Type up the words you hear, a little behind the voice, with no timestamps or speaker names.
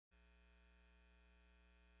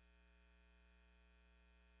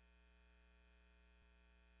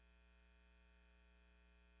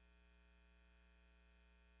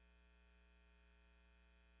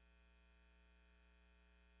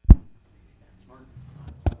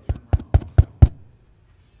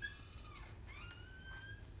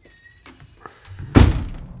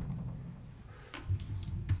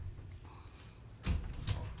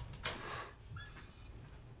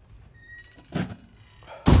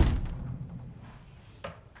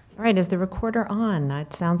All right, is the recorder on?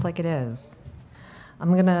 It sounds like it is.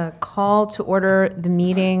 I'm going to call to order the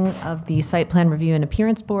meeting of the Site Plan Review and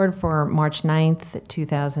Appearance Board for March 9th,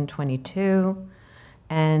 2022.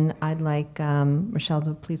 And I'd like Rochelle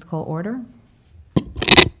to please call order.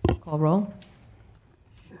 Call roll.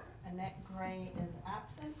 Annette Gray is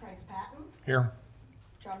absent. Price Patton. Here.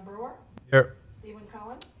 John Brewer. Here. Stephen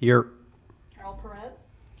Cohen. Here. Carol Perez.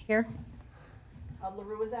 Here. Todd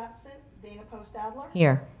LaRue is absent. Dana Post-Adler.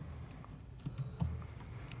 Here.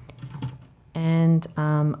 And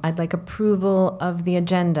I'd like approval of the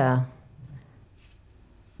agenda.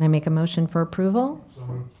 Can I make a motion for approval?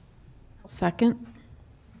 Second.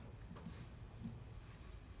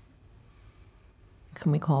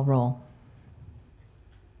 Can we call roll?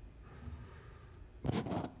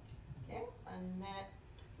 Okay. Annette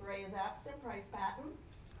Gray is absent. Price Patton.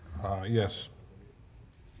 Yes.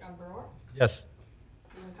 John Brewer. Yes.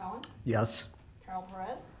 Stephen Cohen. Yes. Carol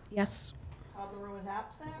Perez. Yes. Todd LaRue is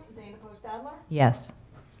absent. Dana Post-Adler. Yes.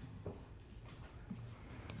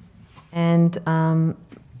 And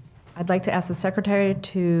I'd like to ask the secretary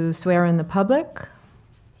to swear in the public.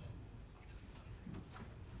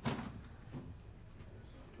 Can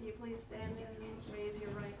you please stand there and raise your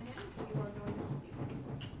right hand? You are going to speak.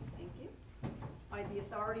 Thank you. By the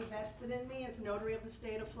authority vested in me as notary of the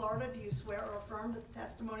state of Florida, do you swear or affirm that the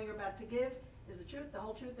testimony you're about to give is the truth, the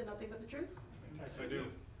whole truth, and nothing but the truth? I do.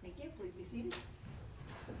 Thank you. Please be seated.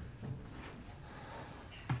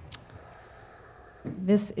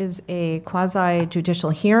 This is a quasi-judicial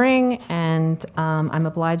hearing, and I'm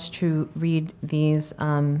obliged to read these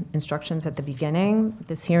instructions at the beginning.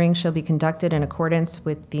 This hearing shall be conducted in accordance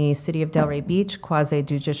with the City of Delray Beach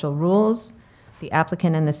quasi-judicial rules. The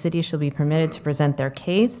applicant and the city shall be permitted to present their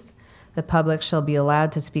case. The public shall be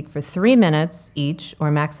allowed to speak for 3 minutes each, or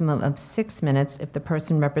a maximum of 6 minutes if the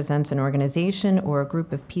person represents an organization or a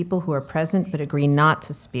group of people who are present but agree not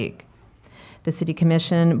to speak. The City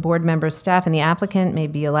Commission, board members, staff, and the applicant may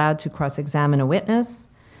be allowed to cross-examine a witness.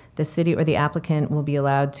 The city or the applicant will be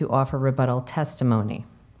allowed to offer rebuttal testimony.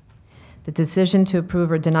 The decision to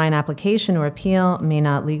approve or deny an application or appeal may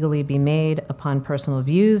not legally be made upon personal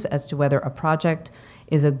views as to whether a project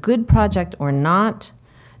is a good project or not,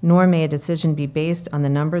 nor may a decision be based on the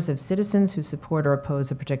numbers of citizens who support or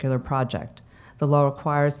oppose a particular project. The law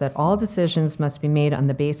requires that all decisions must be made on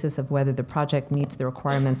the basis of whether the project meets the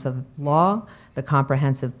requirements of law, the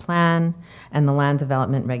comprehensive plan, and the land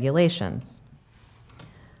development regulations.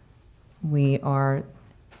 We are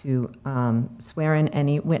to swear in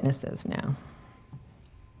any witnesses now,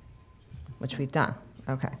 which we've done.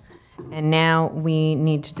 Okay. And now we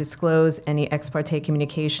need to disclose any ex parte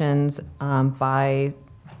communications by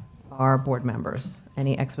our board members.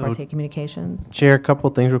 Any ex parte communications? Chair, a couple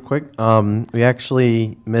of things real quick. We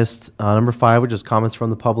actually missed number 5, which is comments from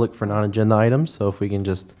the public for non-agenda items. So if we can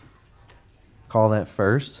just call that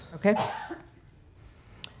first. Okay.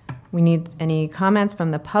 We need any comments from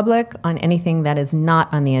the public on anything that is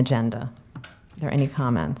not on the agenda. Are there any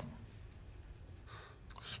comments?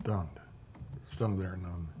 Stunned. Stunned there,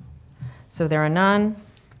 none. So there are none.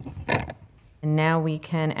 And now we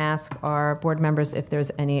can ask our board members if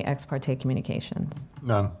there's any ex parte communications.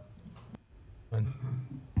 None. And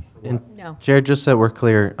No. Chair, just so we're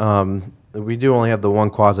clear, we do only have the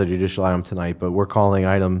one quasi-judicial item tonight, but we're calling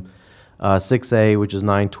item 6A, which is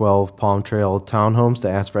 912 Palm Trail Townhomes, to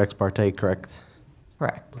ask for ex parte, correct?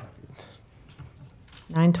 Correct.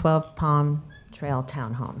 912 Palm Trail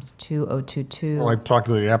Townhomes, 2022. Well, I talked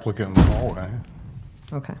to the applicant in the hallway,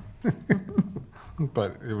 Okay.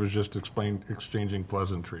 but it was just exchanging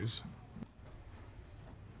pleasantries.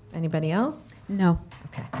 Anybody else? No.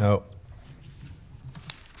 Okay. No.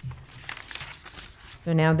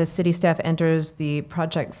 So now the city staff enters the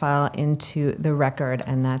project file into the record,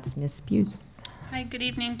 and that's Ms. Buse. Hi, good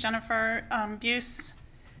evening, Jennifer Buse,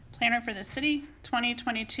 planner for the city,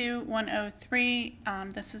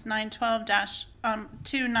 2022-103. This is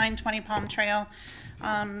 912-2920 Palm Trail.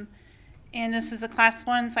 And this is a Class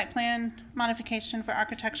 1 site plan modification for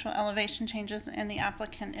architectural elevation changes, and the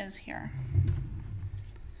applicant is here.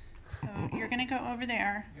 So you're going to go over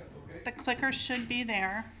there. Yep, okay. The clicker should be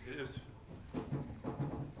there. It is. You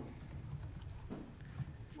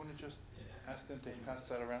want to just ask them to pass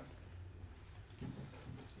that around?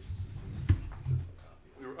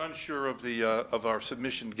 We were unsure of the of our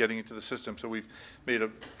submission getting into the system, so we've made a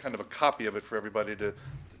kind of a copy of it for everybody to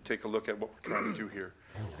take a look at what we're trying to do here.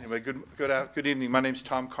 Anyway, good evening. My name's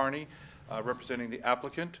Tom Carney, representing the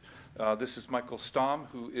applicant. This is Michael Stamm,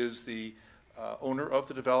 who is the owner of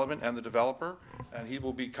the development and the developer, and he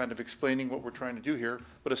will be kind of explaining what we're trying to do here.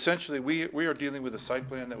 But essentially, we are dealing with a site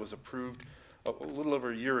plan that was approved a little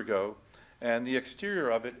over a year ago. And the exterior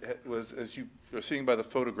of it was, as you are seeing by the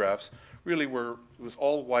photographs, really it was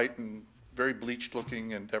all white and very bleached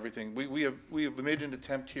looking and everything. We have made an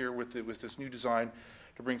attempt here with this new design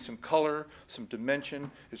to bring some color, some dimension.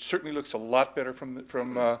 It certainly looks a lot better than the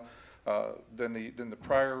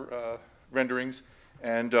prior renderings.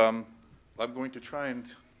 And I'm going to try and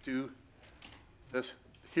do this.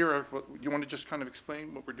 Here, you want to just kind of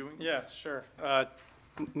explain what we're doing? Yeah, sure.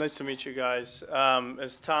 Nice to meet you guys.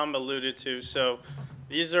 As Tom alluded to, so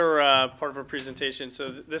these are part of our presentation. So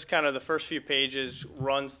this kind of the first few pages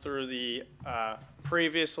runs through the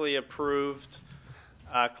previously approved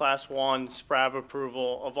Class 1 SPRAB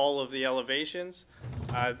approval of all of the elevations.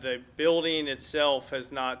 The building itself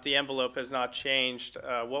has not, the envelope has not changed.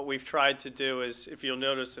 What we've tried to do is, if you'll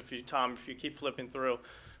notice, Tom, if you keep flipping through,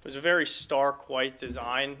 it was a very stark white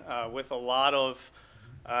design with a lot of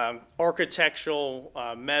architectural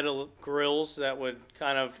metal grills that would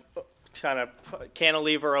kind of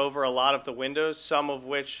cantilever over a lot of the windows, some of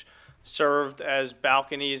which served as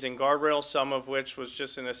balconies and guardrails, some of which was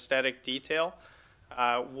just an aesthetic detail.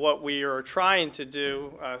 What we are trying to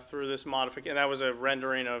do through this modification, and that was a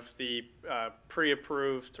rendering of the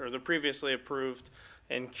pre-approved or the previously approved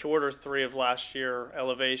in Q3 of last year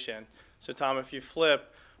elevation. So Tom, if you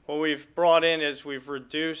flip, what we've brought in is we've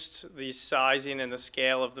reduced the sizing and the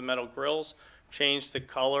scale of the metal grills, changed the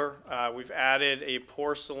color. We've added a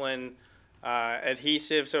porcelain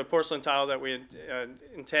adhesive, so a porcelain tile that we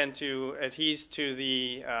intend to adhere to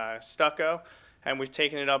the stucco, and we've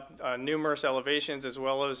taken it up numerous elevations as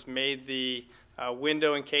well as made the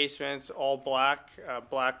window encasements all black,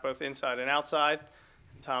 black both inside and outside.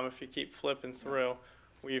 Tom, if you keep flipping through,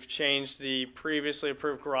 we've changed the previously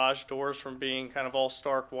approved garage doors from being kind of all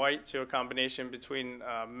stark white to a combination between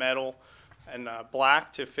metal and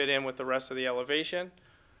black to fit in with the rest of the elevation.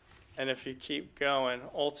 And if you keep going,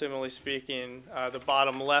 ultimately speaking, the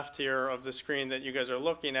bottom left here of the screen that you guys are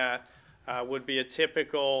looking at would be a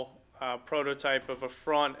typical prototype of a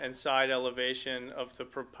front and side elevation of the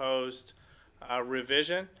proposed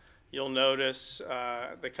revision. You'll notice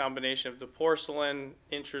the combination of the porcelain,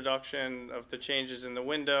 introduction of the changes in the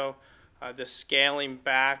window, the scaling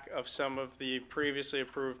back of some of the previously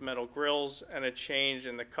approved metal grills, and a change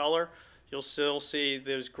in the color. You'll still see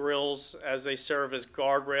those grills as they serve as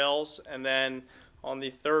guardrails, and then on the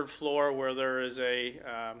third floor where there is a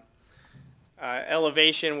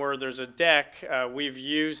elevation where there's a deck, we've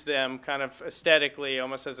used them kind of aesthetically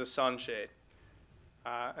almost as a sunshade.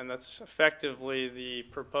 And that's effectively the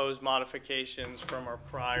proposed modifications from our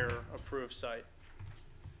prior approved site.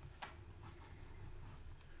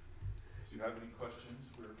 If you have any questions,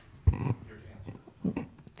 we're here to answer.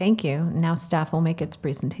 Thank you. Now staff will make its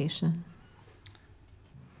presentation.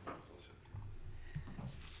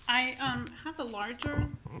 I have a larger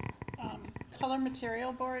color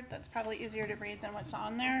material board that's probably easier to read than what's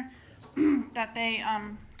on there that they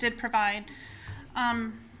did provide.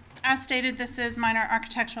 As stated, this is minor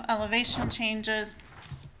architectural elevation changes.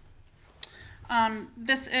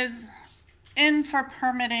 This is in for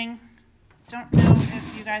permitting. Don't know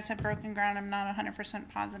if you guys have broken ground. I'm not 100%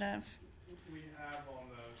 positive. We have on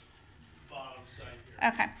the bottom side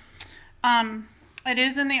here. Okay. It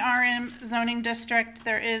is in the RM zoning district.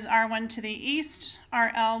 There is R1 to the east,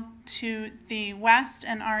 RL to the west,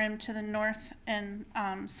 and RM to the north and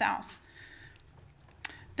south.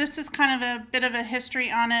 This is kind of a bit of a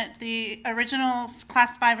history on it. The original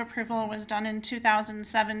Class 5 approval was done in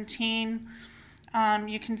 2017.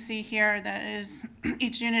 You can see here that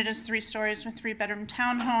each unit is 3 stories with 3-bedroom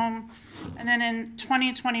townhome. And then in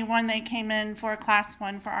 2021, they came in for a Class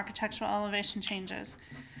 1 for architectural elevation changes.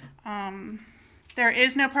 There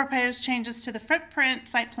is no proposed changes to the footprint,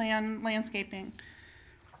 site plan, landscaping.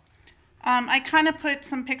 I kind of put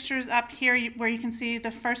some pictures up here where you can see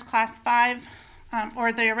the first Class 5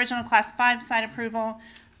 or the original Class 5 site approval,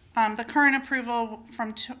 the current approval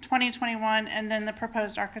from 2021, and then the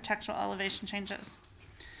proposed architectural elevation changes.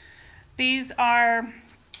 These are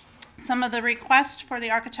some of the requests for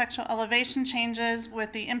the architectural elevation changes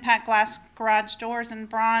with the impact glass garage doors in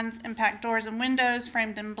bronze, impact doors and windows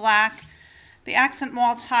framed in black, the accent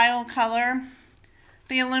wall tile color,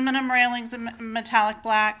 the aluminum railings in metallic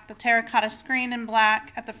black, the terracotta screen in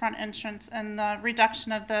black at the front entrance, and the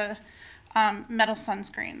reduction of the metal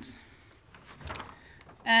sunscreens.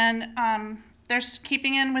 And they're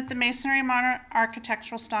keeping in with the masonry modern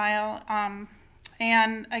architectural style.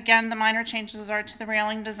 And again, the minor changes are to the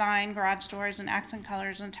railing design, garage doors, and accent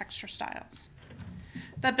colors and texture styles.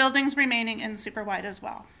 The building's remaining in super white as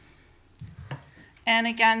well. And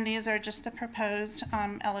again, these are just the proposed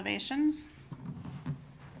elevations.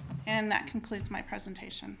 And that concludes my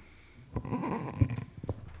presentation.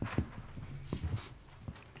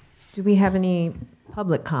 Do we have any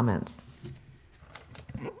public comments?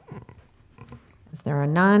 As there are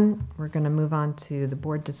none, we're going to move on to the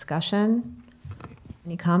board discussion.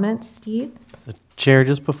 Any comments, Steve? So, Chair,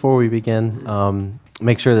 just before we begin,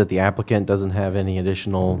 make sure that the applicant doesn't have any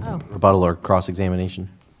additional Oh. rebuttal or cross-examination.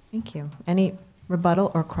 Thank you. Any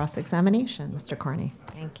rebuttal or cross-examination, Mr. Carney?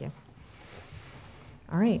 Thank you.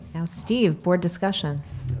 All right, now Steve, board discussion.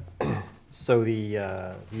 So the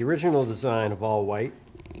original design of all white,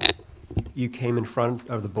 you came in front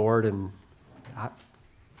of the board and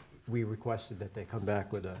we requested that they come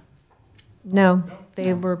back with a, No,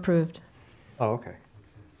 they were approved. oh, okay.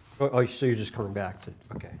 Oh, so you're just coming back to,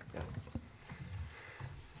 okay. Yeah.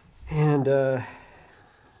 And the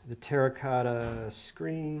terracotta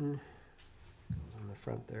screen on the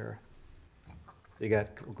front there. You got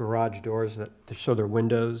garage doors that, so they're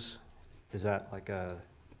windows. Is that like a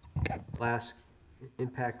glass,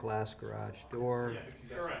 impact glass garage door?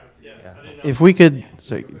 Correct, yes. Yeah. If we could,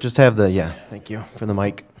 so just have the, yeah, thank you for the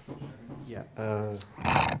mic. Yeah,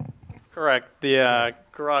 Correct. The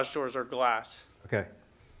garage doors are glass. okay.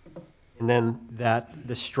 And then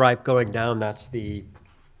the stripe going down, that's the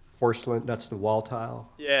porcelain, that's the wall tile?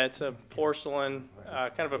 Yeah, it's a porcelain,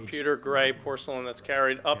 kind of a pewter gray porcelain that's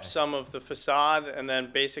carried up some of the facade and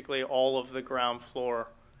then basically all of the ground floor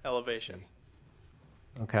elevation.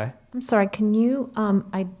 Okay. I'm sorry, can you,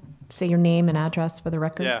 say your name and address for the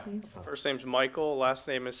record, Yeah, please? first name's Michael, last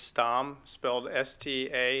name is Stamm, spelled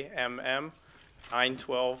S-T-A-M-M,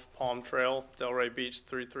 912 Palm Trail, Delray Beach,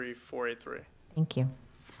 33483. Thank you.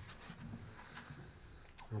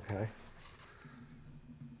 Okay.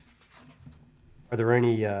 Are there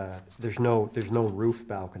any, there's no roof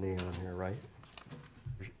balcony on here, right?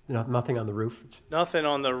 Nothing on the roof? Nothing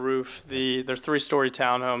on the roof. They're three-story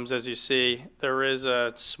townhomes, as you see. There is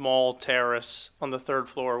a small terrace on the third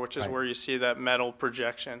floor, which is Right. where you see that metal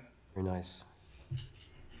projection. Very nice.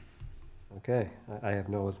 Okay, I have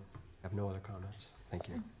no other comments. Thank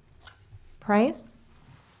you. Price?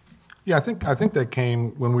 Yeah, I think that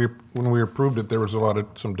came, when we approved it, there was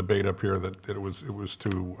some debate up here that it was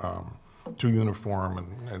too uniform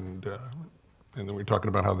and then we were talking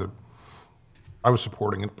about how I was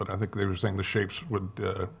supporting it, but I think they were saying the shapes would,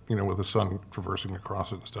 with the sun traversing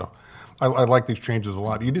across it and stuff. I like these changes a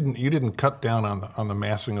lot. You didn't cut down on the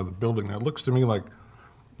massing of the building. It looks to me like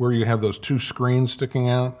where you have those two screens sticking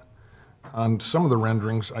out, on some of the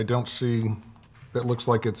renderings, I don't see, that looks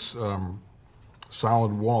like it's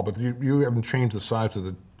solid wall, but you haven't changed the size of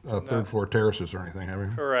the third floor terraces or anything, have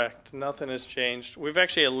you? Correct. Nothing has changed. We've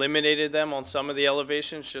actually eliminated them on some of the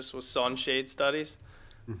elevations just with sunshade studies,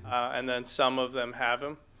 and then some of them have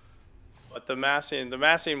them. But the massing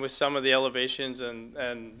with some of the elevations and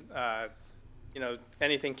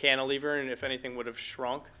anything cantilever, and if anything would have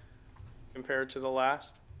shrunk compared to the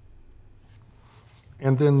last.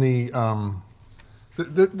 And then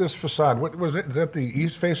this facade, what was it? Is that the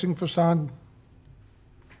east-facing facade?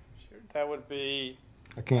 That would be,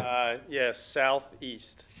 I can't. yes,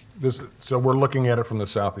 southeast. So we're looking at it from the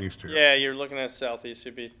southeast here. Yeah, you're looking at southeast.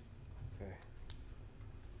 It'd be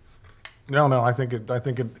No, I think it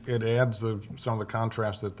adds some of the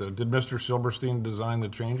contrast that did Mr. Silberstein design the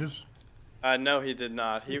changes? no, he did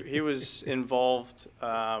not. He was involved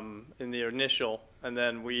in the initial, and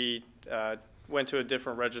then we went to a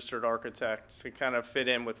different registered architect to kind of fit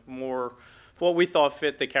in with more what we thought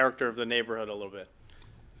fit the character of the neighborhood a little bit.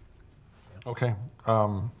 Okay,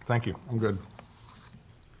 thank you. I'm good.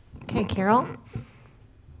 Okay, Carol?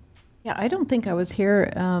 Yeah, I don't think I was here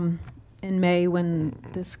in May when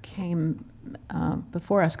this came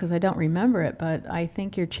before us, because I don't remember it, but I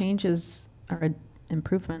think your changes are an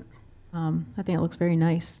improvement. I think it looks very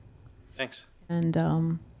nice. Thanks.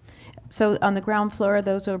 And so on the ground floor,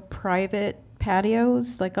 those are private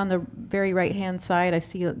patios? Like on the very right-hand side, I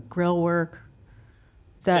see grill work.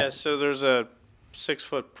 Is that? Yeah, so there's a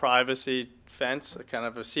 6-foot privacy fence, a kind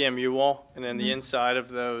of a CMU wall, and then the inside of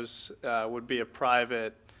those would be a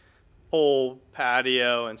private pool,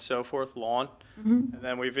 patio, and so forth, lawn. And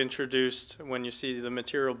then we've introduced, when you see the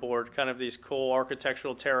material board, kind of these cool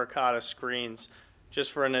architectural terracotta screens,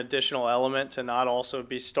 just for an additional element to not also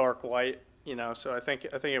be stark white, so I think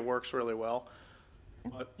it works really well.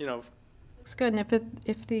 But, Looks good, and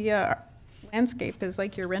if the landscape is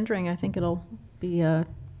like you're rendering, I think it'll be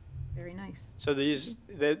very nice. so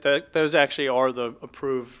those actually are the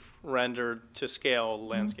approved rendered to scale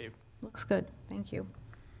landscape. Looks good, thank you.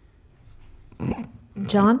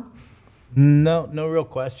 John? No real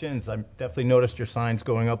questions. I definitely noticed your signs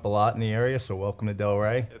going up a lot in the area, so welcome to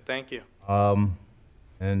Delray. Thank you.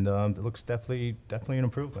 And it looks definitely an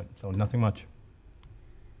improvement, so nothing much.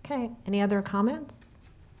 Okay, any other comments?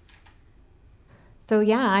 So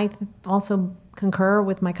yeah, also concur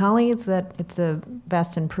with my colleagues that it's a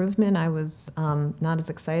vast improvement. I was not as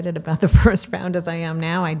excited about the first round as I am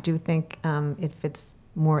now. I do think it fits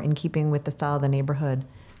more in keeping with the style of the neighborhood.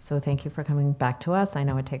 So thank you for coming back to us. I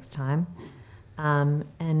know it takes time.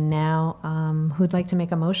 And now, who'd like to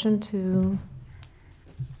make a motion to?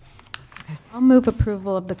 I'll move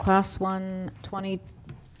approval of the Class 1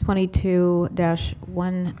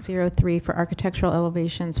 2022-103 for architectural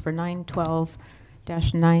elevations for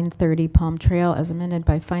 912-930 Palm Trail as amended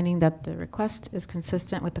by finding that the request is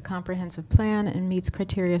consistent with the comprehensive plan and meets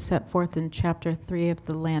criteria set forth in Chapter 3 of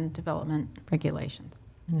the Land Development Regulations.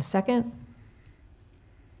 In a second?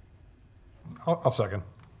 I'll second.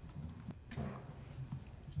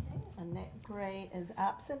 Annette Gray is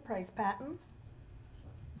absent. Price Patton,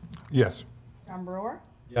 Yes. John Brewer,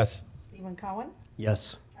 Yes. Stephen Cohen,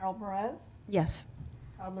 Yes. Carol Perez, Yes.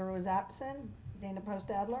 Todd LaRue is absent. Dana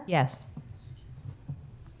Post Adler. Yes.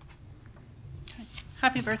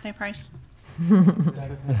 Happy birthday, Price.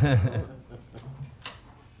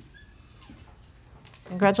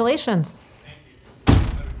 Congratulations.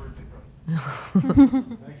 Thank you,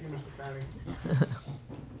 Mr. County.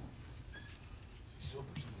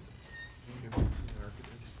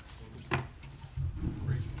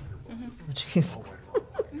 Jeez.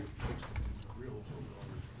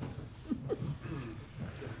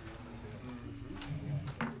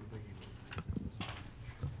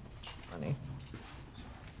 Funny.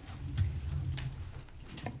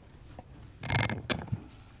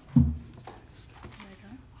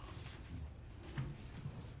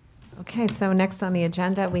 Okay, so next on the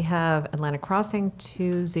agenda, we have Atlantic Crossing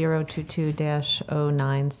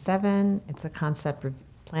 2022-097. It's a concept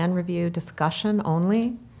plan review discussion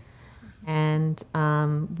only. And I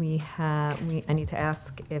need to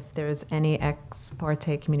ask if there's any ex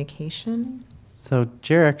parte communication. So,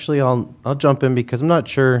 Chair, actually, I'll jump in because I'm not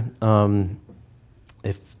sure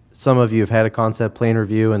if some of you have had a concept plan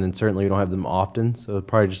review, and then certainly we don't have them often, so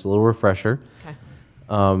probably just a little refresher. Okay.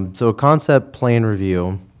 So, a concept plan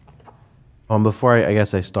review. Before I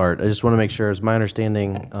guess I start, I just want to make sure, it's my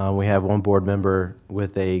understanding, we have one board member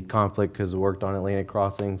with a conflict because it worked on Atlantic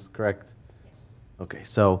Crossings, correct? Yes. Okay,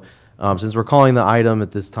 so since we're calling the item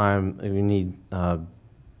at this time, we need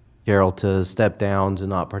Carol to step down to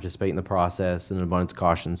not participate in the process in an abundance of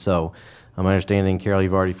caution. So my understanding, Carol,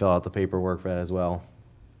 you've already filled out the paperwork for that as well?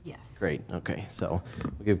 Yes. Great, okay, so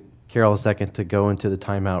we'll give Carol a second to go into the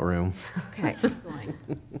timeout room. Okay.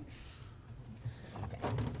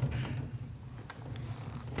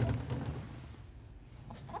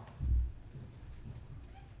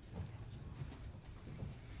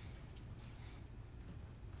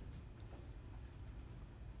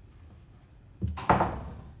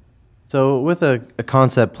 So with a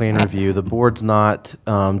concept plan review, the board's not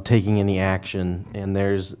taking any action, and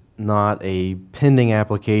there's not a pending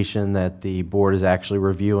application that the board is actually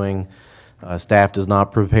reviewing. Staff does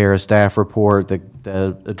not prepare a staff report that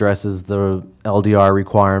addresses the LDR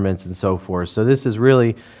requirements and so forth. So this is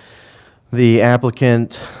really, the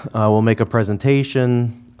applicant will make a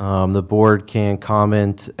presentation. The board can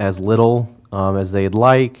comment as little as they'd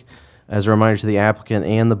like. As a reminder to the applicant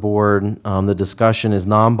and the board, the discussion is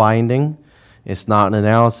non-binding. It's not an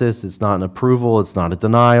analysis, it's not an approval, it's not a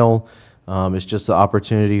denial. It's just the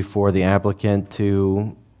opportunity for the applicant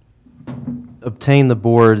to obtain the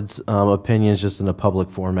board's opinions just in a public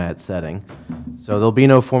format setting. So there'll be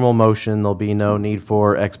no formal motion, there'll be no need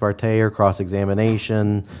for ex parte or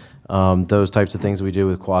cross-examination, those types of things we do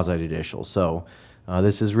with quasi-judicial. So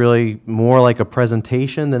this is really more like a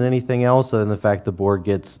presentation than anything else, and the fact the board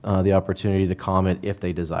gets the opportunity to comment if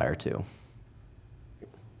they desire to.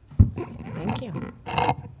 Thank you.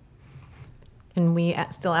 Can we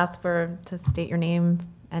still ask to state your name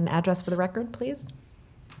and address for the record, please?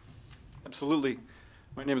 Absolutely.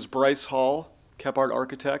 My name is Bryce Hall, Kephart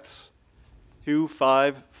Architects,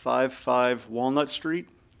 2555 Walnut Street,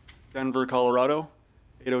 Denver, Colorado,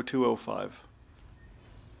 80205.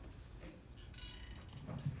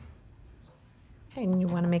 Okay, and you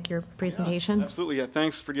want to make your presentation? Absolutely, yeah.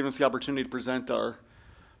 Thanks for giving us the opportunity to present our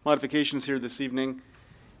modifications here this evening.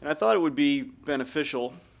 And I thought it would be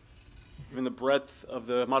beneficial, given the breadth of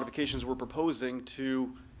the modifications we're proposing,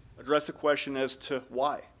 to address a question as to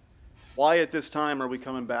why. Why at this time are we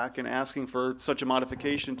coming back and asking for such a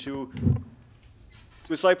modification to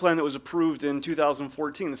a site plan that was approved in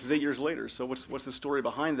 2014? This is 8 years later, so what's the story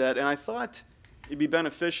behind that? And I thought it'd be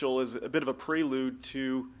beneficial as a bit of a prelude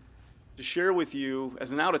to to share with you,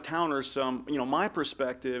 as an out-of-towner, some, my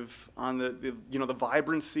perspective on the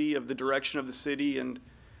vibrancy of the direction of the city and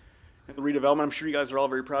the redevelopment. I'm sure you guys are all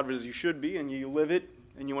very proud of it, as you should be, and you live it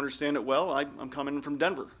and you understand it well. I'm coming in from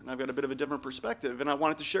Denver, and I've got a bit of a different perspective, and I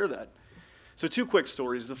wanted to share that. So 2 quick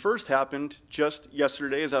stories. The first happened just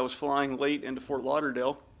yesterday as I was flying late into Fort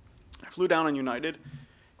Lauderdale. I flew down on United,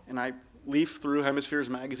 and I leafed through Hemispheres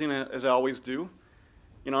magazine, as I always do.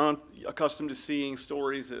 I'm accustomed to seeing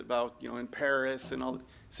stories about, in Paris and all the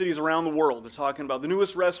cities around the world. They're talking about the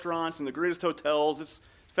newest restaurants and the greatest hotels. It's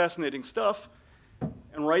fascinating stuff.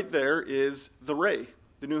 And right there is the Ray,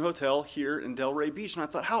 the new hotel here in Delray Beach. And I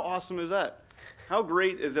thought, how awesome is that? How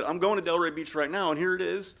great is it? I'm going to Delray Beach right now, and here it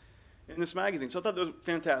is in this magazine. So I thought that was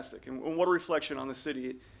fantastic, and what a reflection on the city.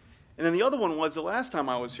 And then the other one was the last time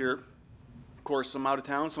I was here. Of course, I'm out of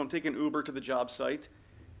town, so I'm taking Uber to the job site.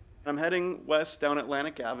 I'm heading west down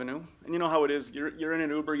Atlantic Avenue, and you know how it is. You're in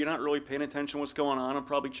an Uber, you're not really paying attention to what's going on. I'm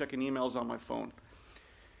probably checking emails on my phone.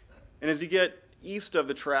 And as you get east of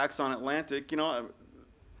the tracks on Atlantic, you're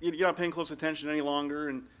not paying close attention any longer,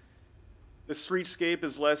 and the streetscape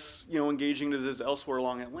is less, engaging as it is elsewhere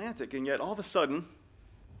along Atlantic. And yet, all of a sudden,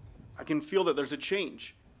 I can feel that there's a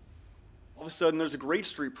change. All of a sudden, there's a great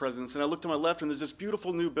street presence, and I look to my left, and there's this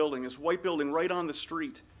beautiful new building, this white building right on the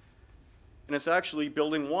street. And it's actually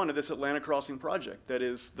building 1 of this Atlantic Crossing project that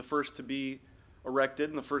is the first to be erected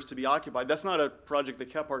and the first to be occupied. That's not a project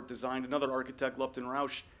that Kephart designed, another architect, Lupton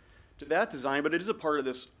Rausch, did that design, but it is a part of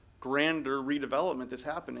this grander redevelopment that's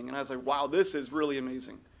happening. And I was like, wow, this is really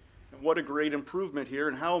amazing. And what a great improvement here,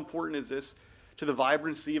 and how important is this to the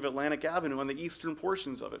vibrancy of Atlantic Avenue and the eastern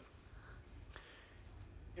portions of it.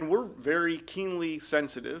 And we're very keenly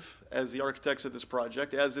sensitive, as the architects of this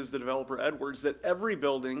project, as is the developer Edwards, that every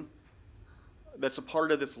building that's a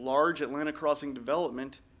part of this large Atlantic Crossing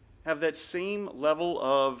development have that same level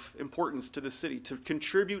of importance to the city, to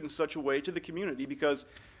contribute in such a way to the community, because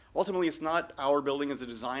ultimately it's not our building as the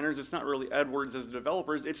designers, it's not really Edwards as the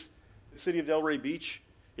developers, it's the city of Delray Beach,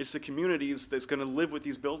 it's the communities that's going to live with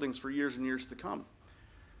these buildings for years and years to come.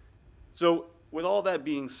 So with all that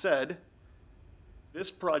being said, this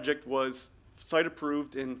project was site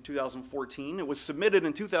approved in 2014. It was submitted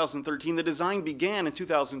in 2013. The design began in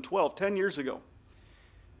 2012, 10 years ago.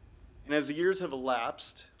 And as the years have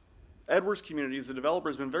elapsed, Edwards Communities, the developer,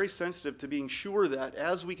 has been very sensitive to being sure that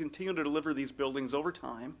as we continue to deliver these buildings over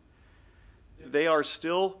time, they are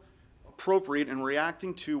still appropriate in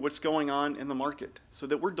reacting to what's going on in the market, so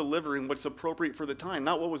that we're delivering what's appropriate for the time,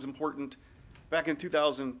 not what was important back in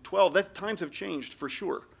 2012. That times have changed for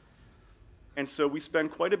sure. And so we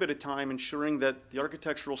spend quite a bit of time ensuring that the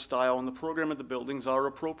architectural style and the program of the buildings are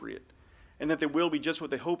appropriate, and that they will be just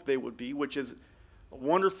what they hope they would be, which is a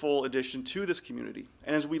wonderful addition to this community.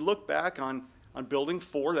 And as we look back on Building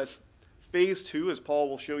 4, that's phase 2, as Paul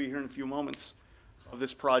will show you here in a few moments, of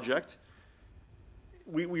this project,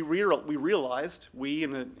 we realized,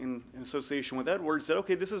 in association with Edwards, that,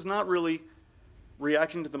 okay, this is not really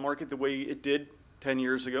reacting to the market the way it did 10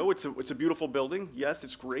 years ago. It's a beautiful building. Yes,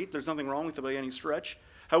 it's great. There's nothing wrong with it by any stretch.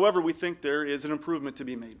 However, we think there is an improvement to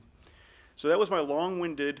be made. So that was my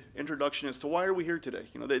long-winded introduction as to why are we here today.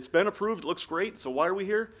 It's been approved, it looks great, so why are we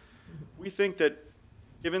here? We think that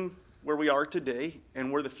given where we are today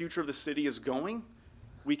and where the future of the city is going,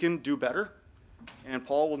 we can do better. And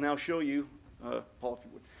Paul will now show you, Paul, if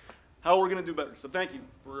you would, how we're going to do better. So thank you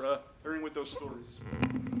for bearing with those stories.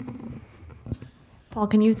 Paul,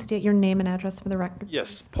 can you state your name and address for the record?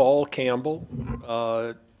 Yes, Paul Campbell,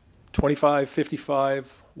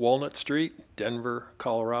 2555 Walnut Street, Denver,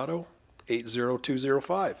 Colorado,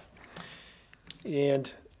 80205.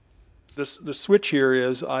 And the switch here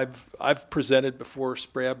is I've presented before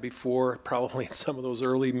SPRAB before, probably in some of those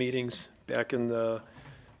early meetings back in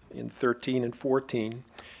 13 and 14.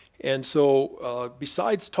 And so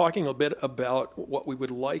besides talking a bit about what we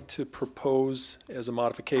would like to propose as a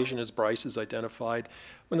modification, as Bryce has identified,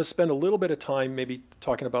 I'm going to spend a little bit of time maybe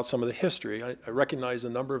talking about some of the history. I recognize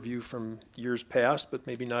a number of you from years past, but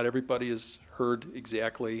maybe not everybody has heard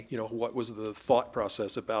exactly, what was the thought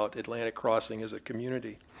process about Atlantic Crossing as a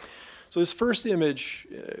community. So this first image,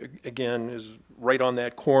 again, is right on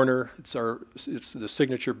that corner. It's the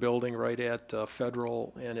signature building right at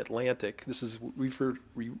Federal and Atlantic. This is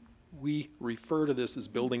we refer to this as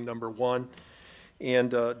building number 1,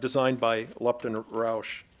 and designed by Lupton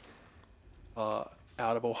Rausch out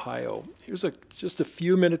of Ohio. Here's just a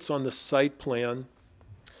few minutes on the site plan.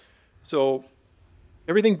 So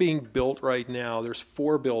everything being built right now, there's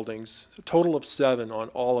 4 buildings, a total of 7 on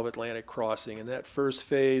all of Atlantic Crossing. And that first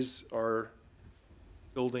phase are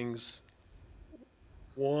buildings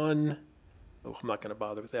 1, Oh, I'm not going to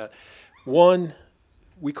bother with that. 1,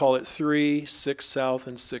 we call it 3, 6 South,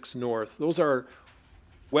 and 6 North. Those are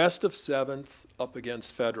west of 7th up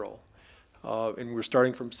against Federal. And we're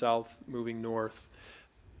starting from south, moving north.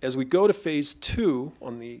 As we go to phase 2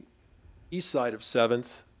 on the east side of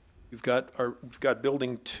 7th, we've got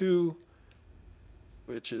building 2,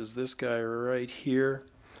 which is this guy right here.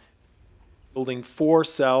 Building 4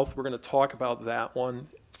 south, we're going to talk about that one.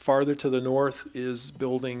 Farther to the north is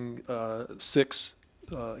building 5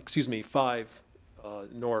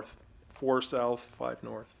 north. 4 south, 5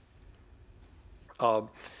 north.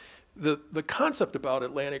 The concept about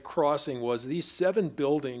Atlantic Crossing was these 7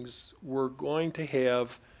 buildings were going to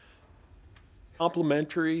have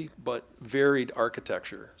complementary but varied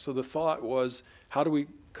architecture. So the thought was, how do we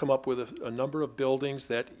come up with a number of buildings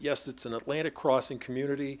that, yes, it's an Atlantic Crossing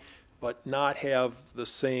community, but not have the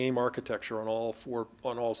same architecture on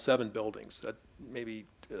all 7 buildings. That maybe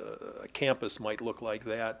a campus might look like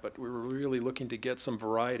that, but we were really looking to get some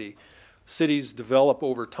variety. Cities develop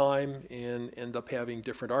over time and end up having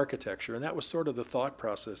different architecture, and that was sort of the thought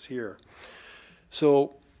process here.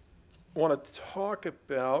 So I want to talk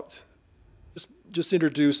about, just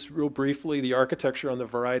introduce real briefly the architecture on the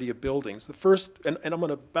variety of buildings. The first, and I'm going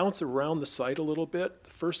to bounce around the site a little bit. The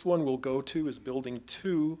first one we'll go to is building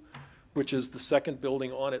 2, which is the second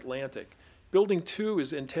building on Atlantic. Building 2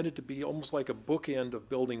 is intended to be almost like a bookend of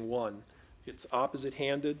building 1. It's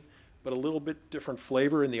opposite-handed, but a little bit different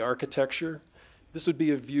flavor in the architecture. This would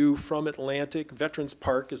be a view from Atlantic. Veterans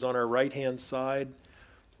Park is on our right-hand side.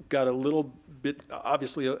 We've got a little bit,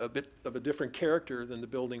 obviously a bit of a different character than the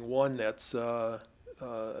building 1 that's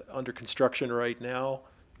under construction right now.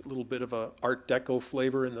 A little bit of a Art Deco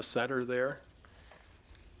flavor in the center there.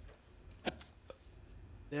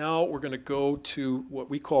 Now we're going to go to what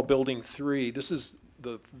we call building 3. This is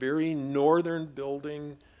the very northern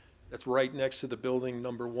building that's right next to the building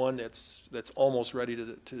number 1 that's almost ready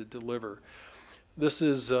to deliver. This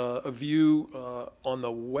is a view on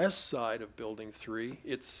the west side of building 3.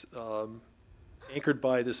 It's anchored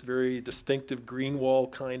by this very distinctive green wall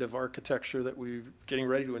kind of architecture that we're getting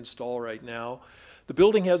ready to install right now. The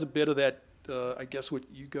building has a bit of that, I guess what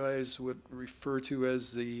you guys would refer to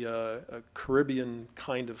as the a Caribbean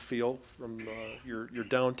kind of feel from your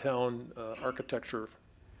downtown architecture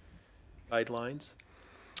guidelines.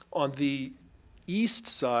 On the east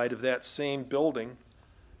side of that same building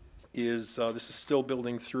is, this is still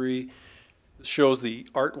building 3. This shows the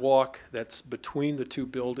art walk that's between the 2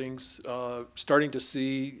 buildings. Starting to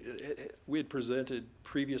see, we had presented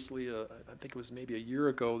previously, I think it was maybe a year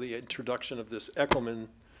ago, the introduction of this Eckelmann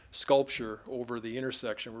sculpture over the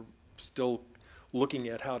intersection. We're still looking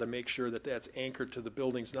at how to make sure that that's anchored to the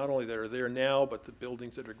buildings, not only that are there now, but the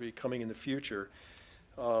buildings that are going to be coming in the future.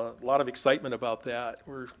 A lot of excitement about that.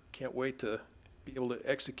 We can't wait to be able to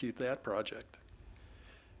execute that project.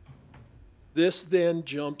 This then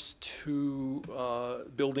jumps to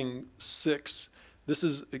building 6. This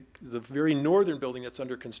is the very northern building that's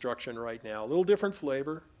under construction right now. A little different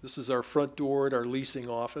flavor. This is our front door at our leasing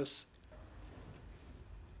office.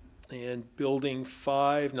 And building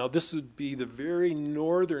 5, now this would be the very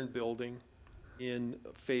northern building in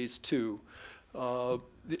phase 2.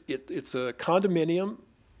 It's a condominium.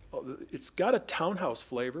 It's got a townhouse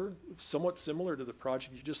flavor, somewhat similar to the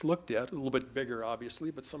project you just looked at, a little bit bigger,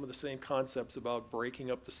 obviously, but some of the same concepts about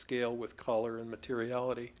breaking up the scale with color and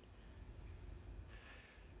materiality.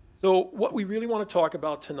 So what we really want to talk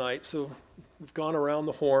about tonight, so we've gone around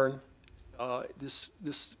the horn. This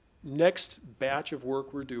next batch of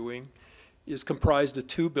work we're doing is comprised of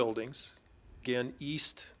 2 buildings, again,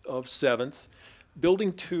 east of 7th.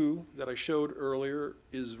 Building 2 that I showed earlier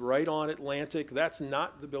is right on Atlantic. That's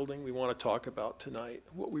not the building we want to talk about tonight.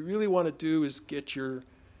 What we really want to do is get your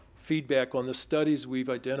feedback on the studies we've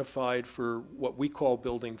identified for what we call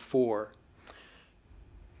Building 4. I'm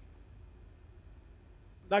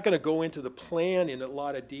not going to go into the plan in a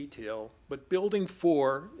lot of detail, but Building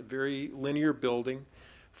 4, a very linear building.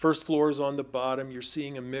 First floor is on the bottom. You're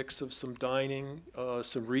seeing a mix of some dining,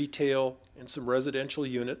 some retail, and some residential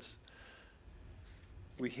units.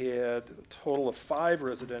 We had a total of 5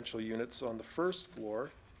 residential units on the first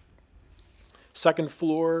floor. Second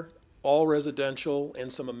floor, all residential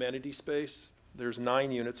and some amenity space. There's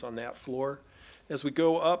 9 units on that floor. As we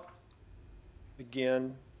go up,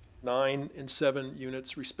 again, 9 and 7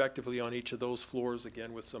 units respectively on each of those floors,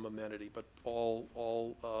 again with some amenity, but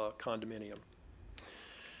all condominium.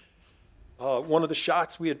 One of the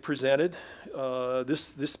shots we had presented,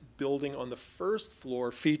 this building on the first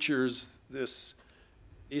floor features this,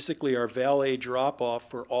 basically our valet drop-off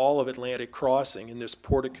for all of Atlantic Crossing in this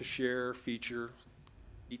porte-cochere feature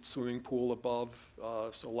Each swimming pool above,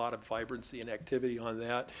 so a lot of vibrancy and activity on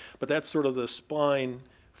that. But that's sort of the spine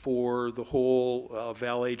for the whole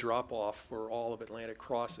valet drop-off for all of Atlantic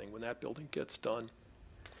Crossing when that building gets done.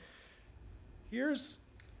 Here's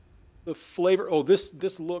the flavor. Oh,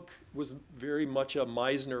 this look was very much a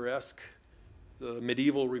Meisner-esque, the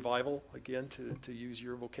medieval revival, again, to use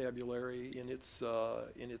your vocabulary in its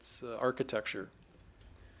architecture.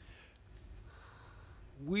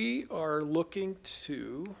 We are looking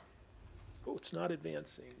to, oh, it's not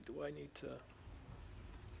advancing. Do I need to?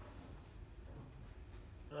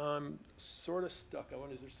 I'm sort of stuck. I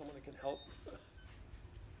wonder, is there someone that can help?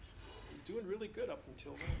 He's doing really good up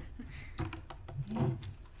until now.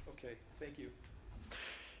 Okay, thank you.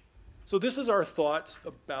 So this is our thoughts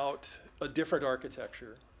about a different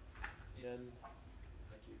architecture. And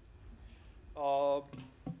thank you.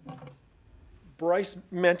 Bryce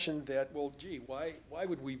mentioned that, well, gee, why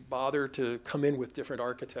would we bother to come in with different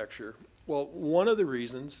architecture? Well, one of the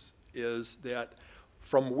reasons is that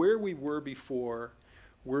from where we were before,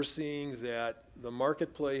 we're seeing that the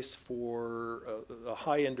marketplace for a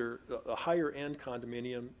higher end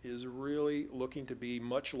condominium is really looking to be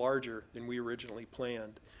much larger than we originally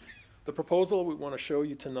planned. The proposal we want to show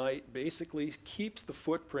you tonight basically keeps the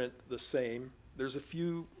footprint the same. There's a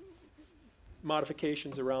few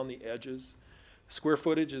modifications around the edges. Square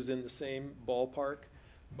footage is in the same ballpark,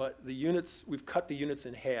 but the units, we've cut the units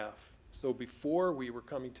in half. So before we were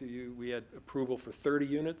coming to you, we had approval for 30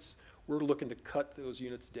 units. We're looking to cut those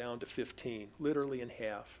units down to 15, literally in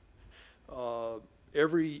half.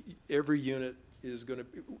 Every unit is going to,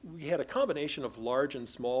 we had a combination of large and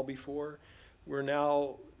small before. We're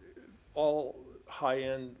now all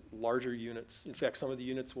high-end, larger units. In fact, some of the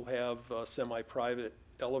units will have semi-private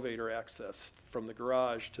elevator access from the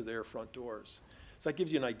garage to their front doors. So that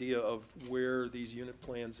gives you an idea of where these unit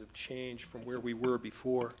plans have changed from where we were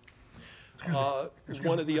before.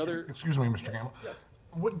 One of the other... Excuse me, Mr. Gamble. Yes.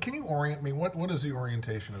 Can you orient me? What is the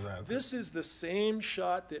orientation of that? This is the same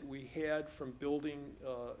shot that we had from building,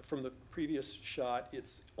 from the previous shot.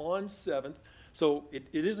 It's on 7th. So it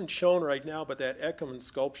isn't shown right now, but that Eckermann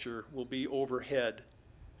sculpture will be overhead.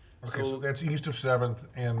 Okay, so that's east of 7th,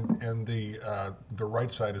 and the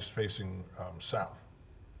right side is facing south.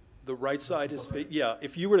 The right side is, yeah,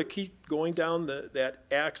 if you were to keep going down that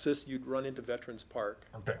axis, you'd run into Veterans Park.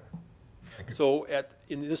 Okay. Thank you. So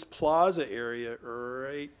in this plaza area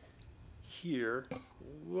right here,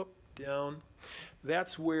 whoop, down,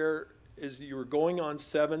 that's where, as you were going on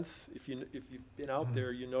 7th, if you've been out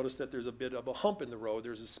there, you notice that there's a bit of a hump in the road.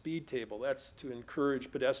 There's a speed table. That's to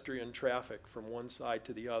encourage pedestrian traffic from one side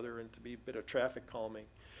to the other and to be a bit of traffic calming.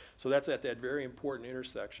 So that's at that very important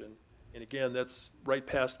intersection. And again, that's right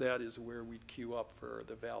past that is where we'd queue up for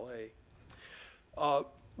the valet.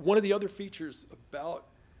 One of the other features about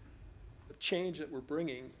the change that we're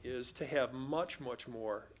bringing is to have much, much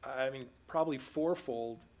more, I mean, probably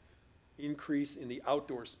fourfold increase in the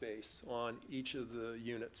outdoor space on each of the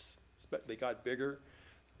units. They got bigger.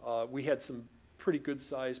 We had some pretty good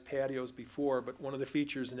sized patios before, but one of the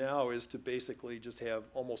features now is to basically just have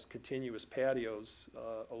almost continuous patios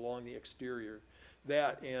along the exterior.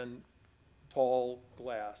 That and tall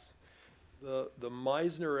glass. The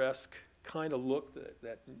Meisner-esque kind of look,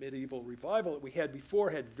 that medieval revival that we had before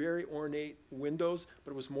had very ornate windows,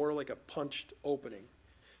 but it was more like a punched opening.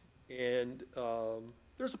 And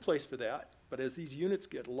there's a place for that, but as these units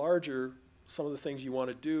get larger, some of the things you want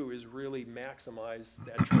to do is really maximize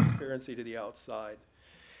that transparency to the outside.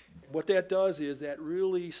 What that does is that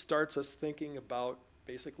really starts us thinking about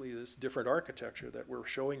basically this different architecture that we're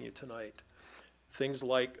showing you tonight. Things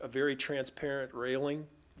like a very transparent railing,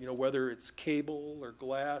 you know, whether it's cable or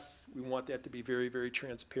glass, we want that to be very, very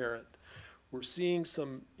transparent. We're seeing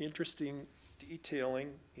some interesting detailing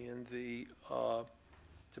in the,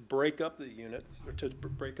 to break up the units, or to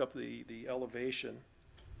break up the elevation.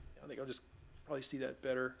 I think I'll just probably see that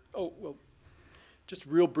better. Oh, well, just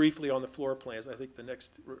real briefly on the floor plans, I think the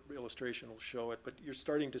next illustration will show it, but you're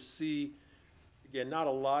starting to see, again, not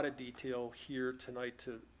a lot of detail here tonight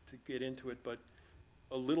to get into it, but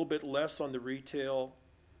a little bit less on the retail.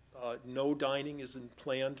 No dining isn't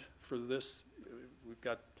planned for this. We've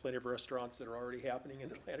got plenty of restaurants that are already happening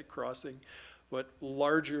in Atlantic Crossing, but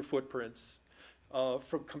larger footprints.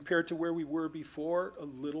 Compared to where we were before, a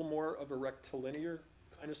little more of a rectilinear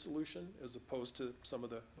kind of solution as opposed to some of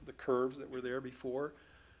the curves that were there before.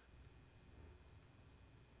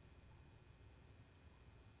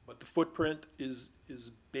 But the footprint is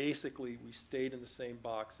basically, we stayed in the same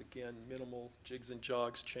box. Again, minimal jigs and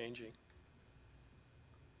jogs changing.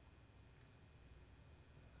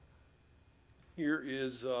 Here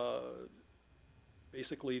is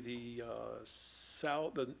basically the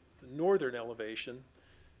the northern elevation.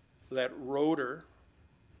 So that rotor,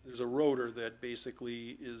 there's a rotor that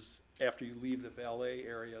basically is, after you leave the valet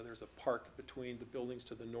area, there's a park between the buildings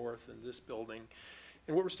to the north and this building.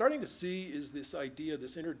 And what we're starting to see is this idea,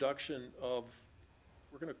 this introduction of,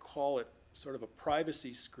 we're going to call it sort of a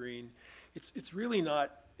privacy screen. It's really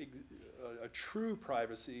not a true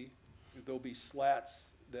privacy. There'll be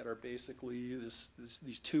slats that are basically these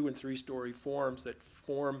 2- and 3-story forms that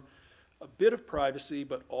form a bit of privacy,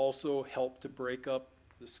 but also help to break up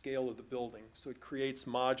the scale of the building. So it creates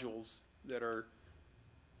modules that are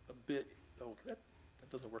a bit, that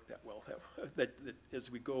doesn't work that well, that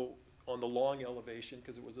as we go on the long elevation,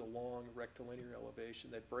 because it was a long rectilinear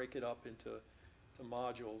elevation, that break it up into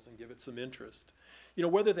modules and give it some interest. You know,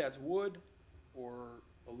 whether that's wood or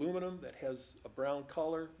aluminum that has a brown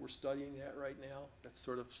color, we're studying that right now. That's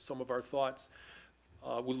sort of some of our thoughts.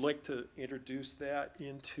 We'd like to introduce that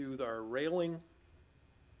into our railing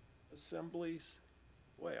assemblies.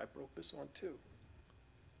 Boy, I broke this one too.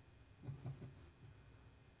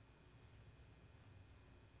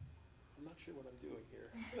 I'm not sure what I'm doing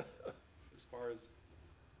here as far as.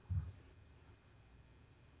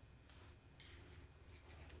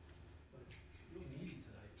 Real needy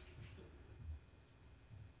tonight.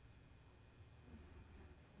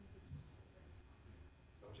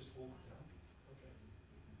 Oh, just hold it down. Okay.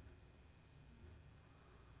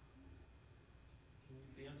 Can you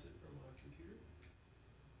advance it from a computer?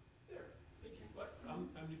 There, thank you. But I'm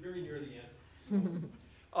very near the end.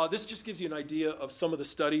 So, this just gives you an idea of some of the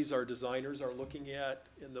studies our designers are looking at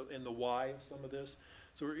in the why of some of this.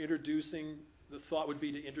 So we're introducing, the thought would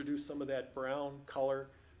be to introduce some of that brown color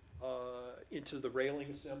into the railing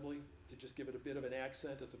assembly to just give it a bit of an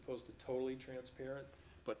accent as opposed to totally transparent,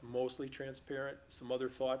 but mostly transparent. Some other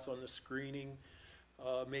thoughts on the screening,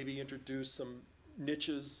 maybe introduce some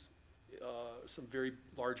niches, some very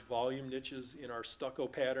large volume niches in our stucco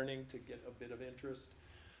patterning to get a bit of interest.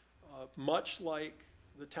 Much like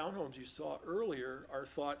the townhomes you saw earlier, our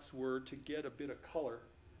thoughts were to get a bit of color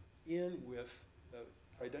in with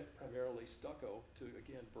primarily stucco to,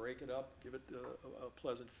 again, break it up, give it a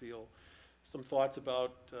pleasant feel. Some thoughts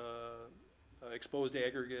about exposed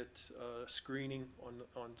aggregate screening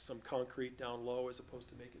on some concrete down low as opposed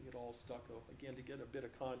to making it all stucco. Again, to get a bit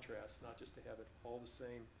of contrast, not just to have it all the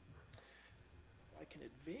same. If I can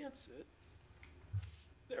advance it.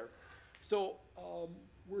 There. So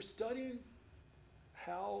we're studying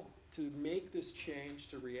how to make this change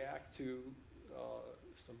to react to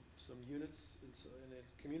some units in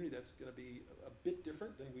a community that's going to be a bit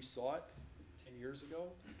different than we saw it 10 years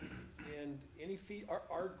ago. And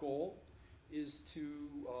our goal is to,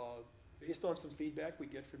 based on some feedback we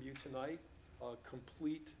get from you tonight,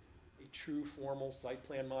 complete a true formal site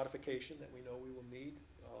plan modification that we know we will need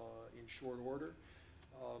in short order.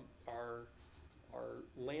 Our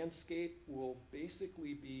landscape will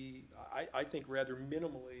basically be, I think, rather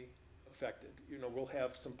minimally affected. You know, we'll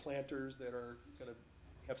have some planters that are going to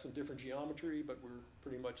have some different geometry, but we're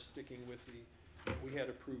pretty much sticking with what we had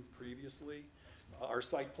approved previously. Our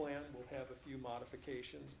site plan will have a few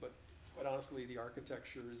modifications, but quite honestly, the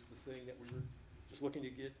architecture is the thing that we were just looking to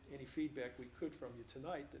get any feedback we could from you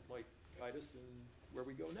tonight that might guide us in where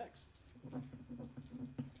we go next.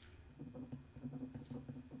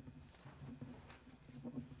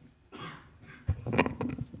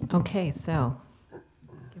 Okay, so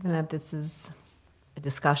given that this is a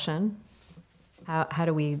discussion, how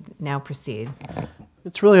do we now proceed?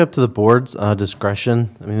 It's really up to the board's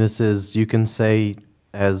discretion. I mean, this is, you can say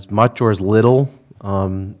as much or as little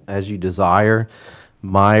as you desire.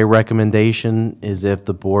 My recommendation is if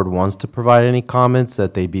the board wants to provide any comments,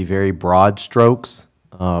 that they be very broad strokes.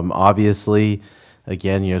 Obviously,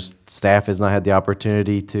 again, staff has not had the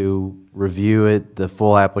opportunity to review it, the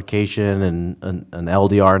full application and an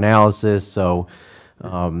LDR analysis. So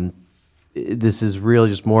this is really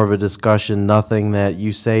just more of a discussion, nothing that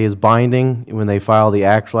you say is binding when they file the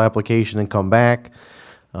actual application and come back.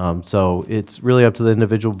 So it's really up to the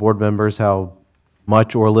individual board members how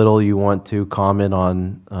much or little you want to comment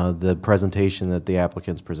on the presentation that the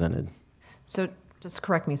applicants presented. So just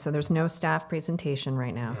correct me, so there's no staff presentation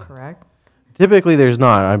right now, correct? Typically, there's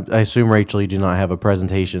not. I assume, Rachel, you do not have a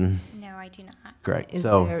presentation. No, I do not. Correct.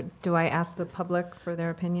 Do I ask the public for their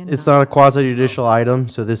opinion? It's No. not a quasi-judicial item,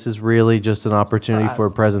 so this is really just an opportunity for a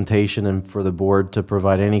us. presentation and for the board to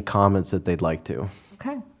provide any comments that they'd like to.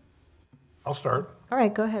 Okay. I'll start. All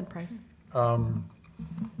right, go ahead, Price.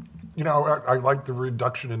 You know, I like the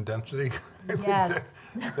reduction in density. I think Yes.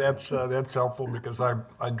 that's helpful because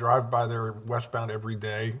I drive by there westbound every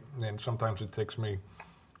day, and sometimes it takes me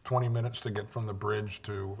 20 minutes to get from the bridge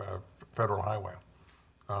to Federal Highway.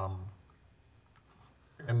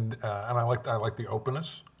 And I like the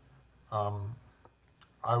openness.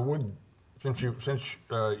 I would, since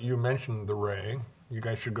you mentioned the Ray, you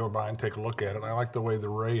guys should go by and take a look at it. I like the way the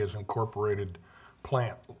Ray has incorporated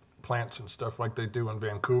plants and stuff like they do in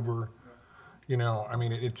Vancouver. You know, I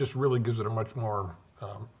mean, it just really gives it a much more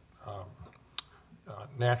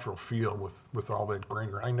natural feel with all that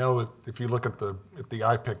greenery. I know that if you look at the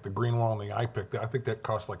iPic, the green wall and the iPic, I think that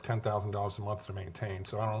costs like $10,000 a month to maintain.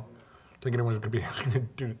 So I don't think anyone's going to be asking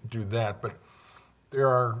to do that. But there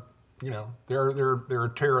are, you know, there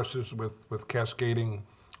are terraces with cascading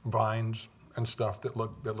vines and stuff that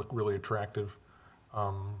look really attractive.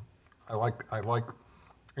 I like,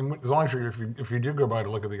 and as long as if you do go by to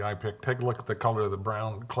look at the iPic, take a look at the color of the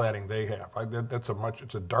brown cladding they have.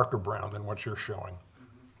 It's a darker brown than what you're showing,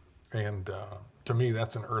 and to me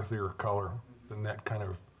that's an earthier color than that kind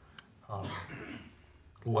of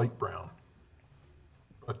light brown.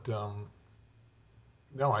 But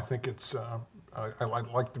no, I think it's I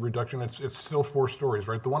like the reduction. It's still 4 stories,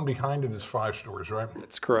 right? The one behind it is 5 stories, right?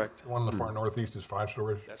 That's correct. The one in the far northeast is 5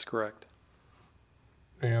 stories. That's correct.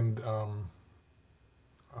 And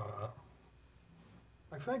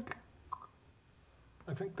I think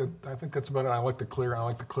that's about it. I like the clear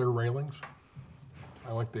railings.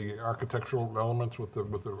 I like the architectural elements with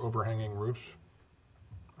the overhanging roofs.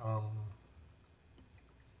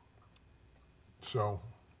 So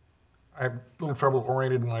I have a little trouble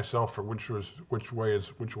orienting myself for which way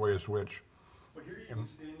is which. But here you'd be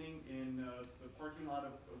standing in the parking lot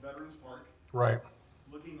of Veterans Park. Right.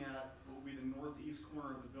 Looking at what will be the northeast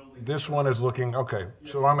corner of the building. This one is looking, okay,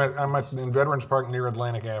 so I'm in Veterans Park near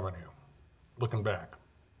Atlantic Avenue, looking back.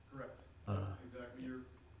 Correct. Exactly. You're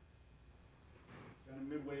kind of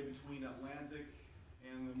midway between Atlantic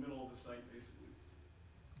and the middle of the site, basically.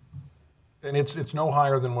 And it's no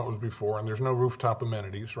higher than what was before, and there's no rooftop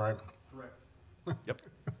amenities, right? Correct. Yep.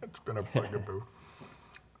 It's been a bugaboo.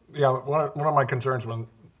 Yeah, one of my concerns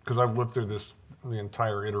because I've lived through the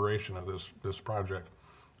entire iteration of this project,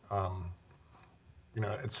 you know,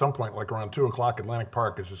 at some point, like around 2 o'clock, Atlantic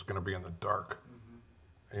Park is just going to be in the dark.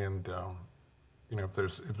 And, you know, if there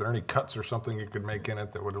are any cuts or something you could make in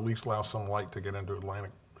it that would at least allow some light to get into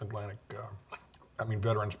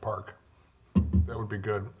Veterans Park, that would be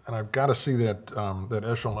good. And I've got to see that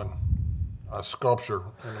Eshelman sculpture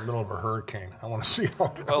in the middle of a hurricane. I want to see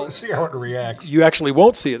how it reacts. You actually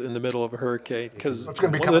won't see it in the middle of a hurricane because It's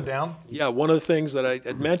going to be coming down? Yeah, one of the things that I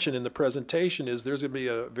had mentioned in the presentation is there's going to be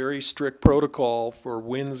a very strict protocol for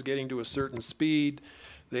winds getting to a certain speed.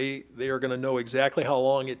 They are going to know exactly how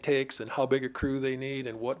long it takes and how big a crew they need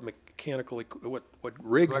and what mechanical what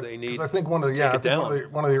rigs they need. I think one of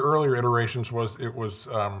the earlier iterations was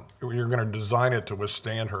you're going to design it to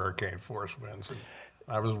withstand hurricane force winds. And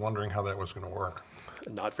I was wondering how that was going to work.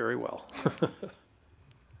 Not very well.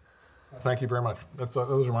 Thank you very much.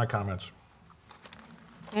 Those are my comments.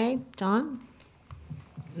 Okay, John?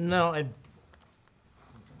 No,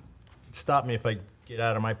 stop me if I get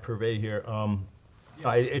out of my purvey here.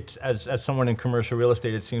 It's as someone in commercial real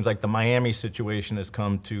estate, it seems like the Miami situation has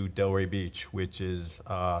come to Delray Beach, which is,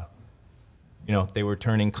 they were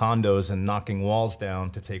turning condos and knocking walls down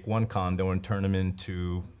to take one condo and turn them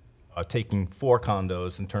into, taking 4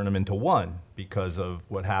 condos and turn them into 1 because of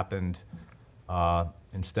what happened.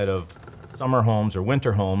 Instead of summer homes or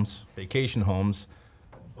winter homes, vacation homes,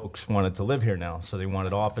 folks wanted to live here now. So they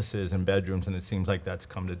wanted offices and bedrooms, and it seems like that's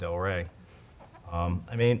come to Delray.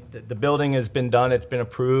 The building has been done, it's been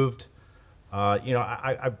approved.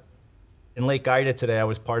 I in Lake Ida today, I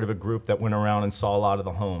was part of a group that went around and saw a lot of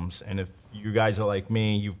the homes. And if you guys are like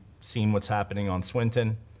me, you've seen what's happening on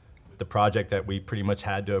Swinton, the project that we pretty much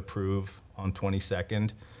had to approve on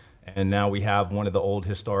 22nd. And now we have one of the old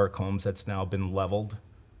historic homes that's now been leveled,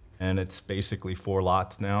 and it's basically 4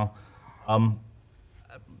 lots now.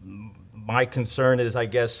 My concern is, I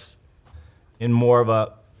guess, in more of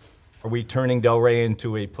a, are we turning Delray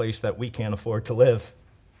into a place that we can't afford to live?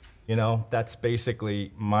 That's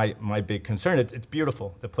basically my big concern. It's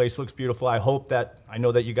beautiful. The place looks beautiful. I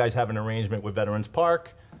know that you guys have an arrangement with Veterans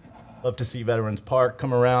Park. Love to see Veterans Park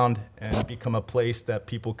come around and become a place that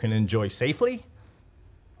people can enjoy safely.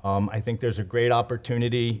 I think there's a great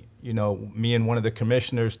opportunity. Me and one of the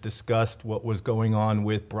commissioners discussed what was going on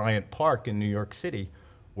with Bryant Park in New York City,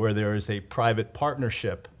 where there is a private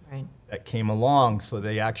partnership that came along, so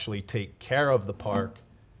they actually take care of the park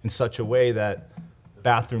in such a way that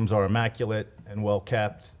bathrooms are immaculate and well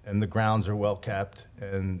kept, and the grounds are well kept,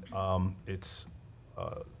 and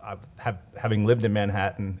having lived in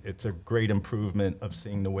Manhattan, it's a great improvement of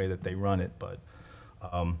seeing the way that they run it. But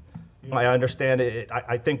I understand it.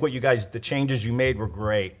 I think what you guys, the changes you made were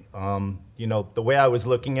great. The way I was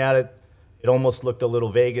looking at it, it almost looked a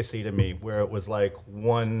little Vegas-y to me, where it was like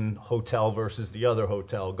one hotel versus the other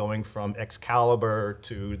hotel, going from Excalibur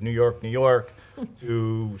to New York,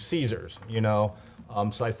 to Caesars,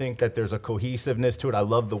 So I think that there's a cohesiveness to it. I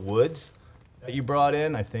love the woods that you brought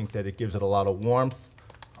in. I think that it gives it a lot of warmth.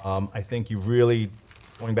 I think you've really,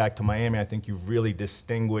 going back to Miami, I think you've really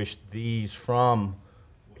distinguished these from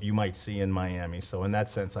what you might see in Miami. So in that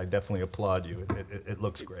sense, I definitely applaud you. It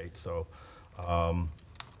looks great. So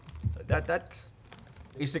that's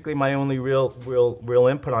basically my only real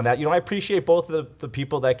input on that. I appreciate both of the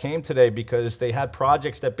people that came today because they had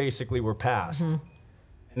projects that basically were passed. And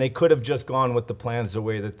they could have just gone with the plans the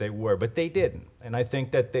way that they were, but they didn't. And I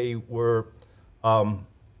think that they were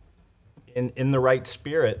in the right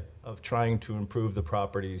spirit of trying to improve the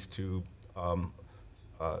properties to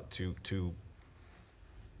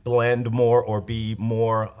blend more or be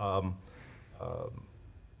more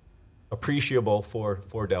appreciable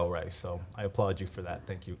for Delray. So I applaud you for that.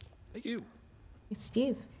 Thank you. Thank you.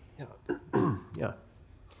 Steve? Yeah. Yeah.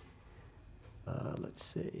 Let's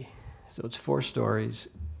see. So it's 4 stories.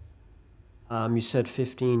 You said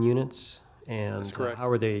 15 units, and That's correct. how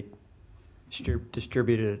are they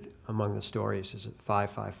distributed among the stories? Is it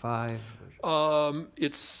 5, 5, 5?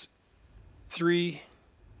 It's 3,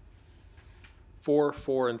 4,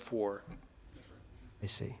 4, and 4. I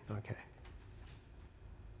see. Okay.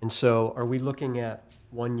 And so, are we looking at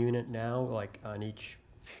 1 unit now, like on each?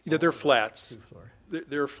 Either they're flats. 2 floor.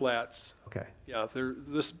 They're flats. Okay. Yeah,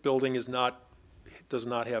 this building does not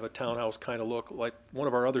have a townhouse kind of look like one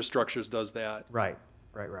of our other structures does that. Right.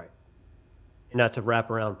 And that's a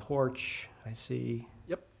wraparound porch. I see.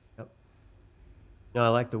 Yep. No, I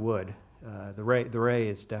like the wood. The Ray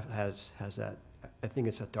is has that. I think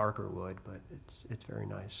it's a darker wood, but it's very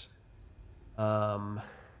nice.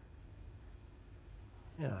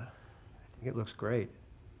 Yeah, I think it looks great.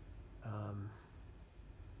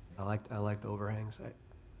 I like the overhangs. That's it.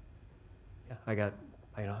 I got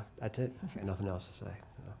nothing else to say.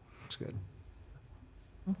 Looks good.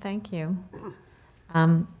 Well, thank you.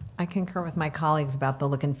 I concur with my colleagues about the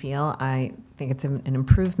look and feel. I think it's an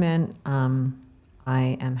improvement.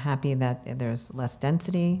 I am happy that there's less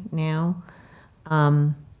density now.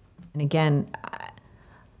 And again,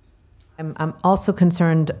 I'm also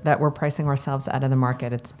concerned that we're pricing ourselves out of the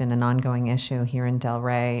market. It's been an ongoing issue here in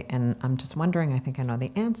Delray, and I'm just wondering, I think I know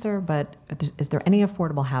the answer, but is there any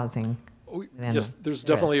affordable housing? Yes, there's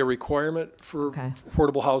definitely a requirement for Okay.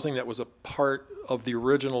 affordable housing that was a part of the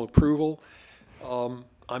original approval.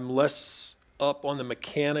 I'm less up on the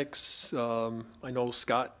mechanics. I know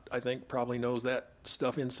Scott, I think, probably knows that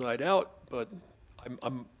stuff inside out, but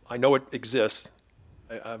I know it exists.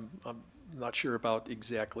 I'm not sure about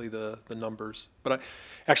exactly the numbers, but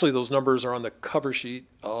actually those numbers are on the cover sheet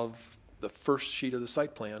of the first sheet of the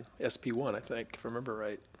site plan, SP1, I think, if I remember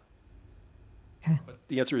right. Okay. But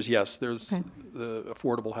the answer is yes, there's Okay. the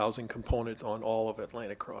affordable housing component on all of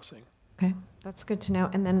Atlantic Crossing. Okay, that's good to know.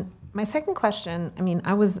 And then my second question, I mean,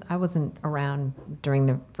 I wasn't around during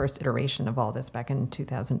the first iteration of all this back in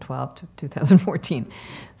 2012 to 2014.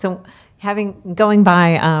 So going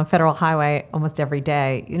by Federal Highway almost every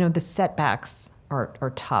day, the setbacks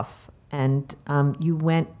are tough. And you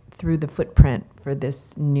went through the footprint for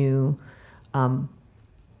this new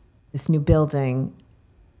building.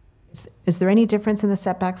 Is there any difference in the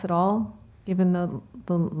setbacks at all, given the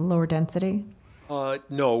lower density?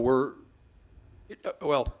 No,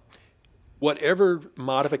 well, whatever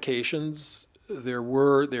modifications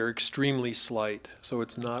they're extremely slight. So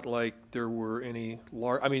it's not like there were any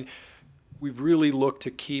large, we've really looked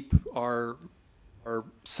to keep our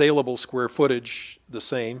saleable square footage the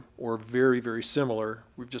same or very, very similar.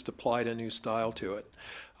 We've just applied a new style to it.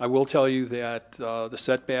 I will tell you that the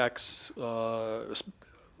setbacks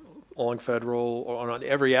along Federal, on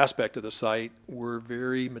every aspect of the site, were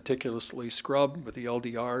very meticulously scrubbed with the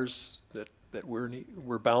LDRs that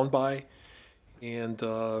we're bound by, and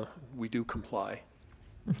we do comply.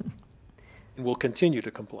 And we'll continue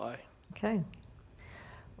to comply. Okay.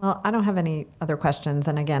 Well, I don't have any other questions.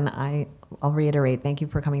 And again, I'll reiterate, thank you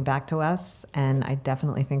for coming back to us. And I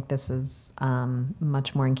definitely think this is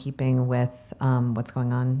much more in keeping with what's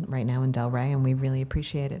going on right now in Delray, and we really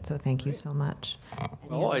appreciate it. So thank you so much.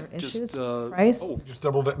 Well, Any other issues? Bryce? Just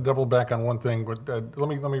double back on one thing, but let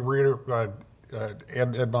me reiterate,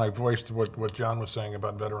 add my voice to what John was saying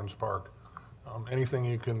about Veterans Park. Anything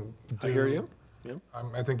you can do. I hear you. Yeah.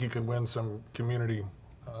 I think you can win some community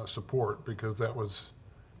support, because that was,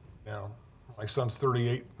 my son's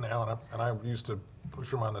 38 now, and I used to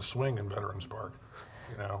push him on a swing in Veterans Park.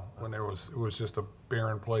 you know, when it was just a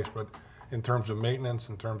barren place. But in terms of maintenance,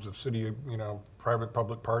 in terms of city, you know,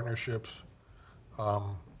 private-public partnerships,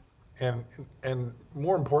 and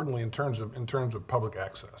more importantly, in terms of public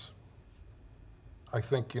access. I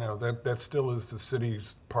think, you know, that still is the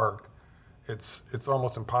city's park. It's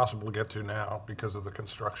almost impossible to get to now because of the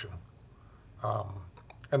construction.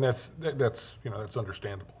 And that's you know, that's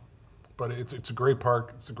understandable. But it's a great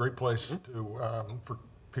park. It's a great place to for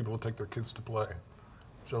people to take their kids to play.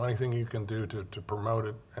 So anything you can do to promote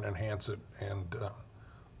it and enhance it and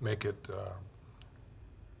make it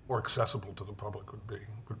more accessible to the public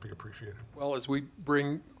would be appreciated. Well, as we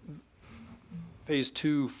bring phase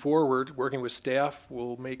 2 forward, working with staff,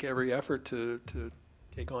 we'll make every effort to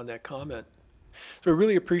take on that comment. So I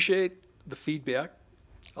really appreciate the feedback.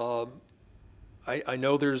 I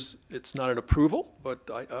know it's not an approval, but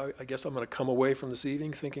I guess I'm going to come away from this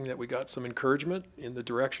evening thinking that we got some encouragement in the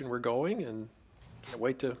direction we're going, and can't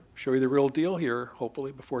wait to show you the real deal here,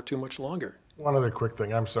 hopefully before too much longer. One other quick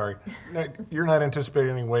thing, I'm sorry. You're not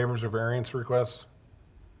anticipating any waivers or variance requests?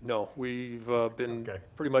 No, we've been Okay.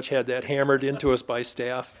 pretty much had that hammered into us by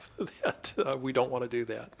staff that we don't want to do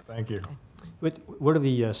that. Thank you. What are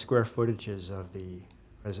the square footages of the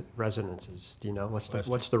residences? Do you know?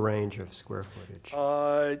 What's the range of square footage?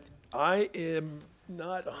 I am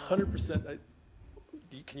not 100%.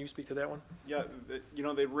 Can you speak to that one? Yeah, you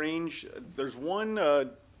know, they range, there's one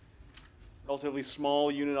relatively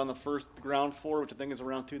small unit on the first ground floor, which I think is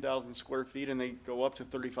around 2,000 square feet, and they go up to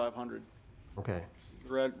 3,500. Okay,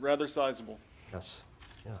 Rather sizable. yes,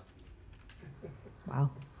 yeah. Wow.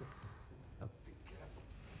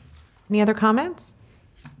 Any other comments?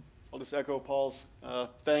 I'll just echo Paul's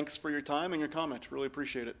thanks for your time and your comment. Really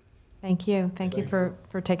appreciate it. Thank you. Thank you for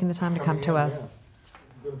taking the time to come to us.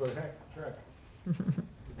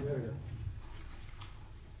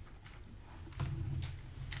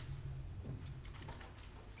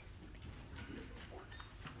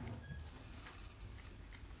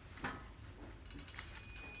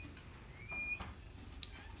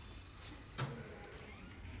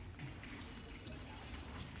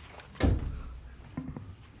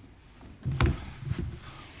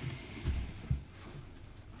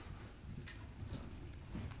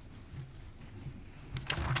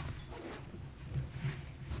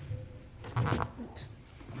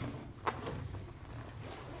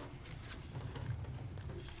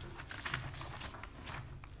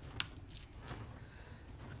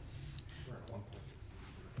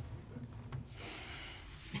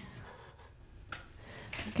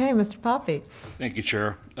 Okay, Mr. Poppy. Thank you,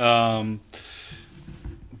 Chair.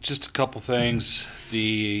 Just a couple things.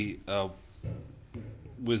 Due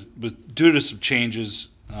to some changes,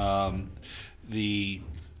 the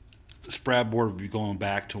SPRAB board will be going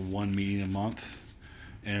back to one meeting a month,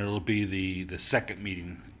 and it'll be the second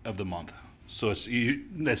meeting of the month. So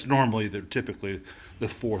that's normally typically the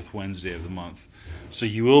fourth Wednesday of the month. So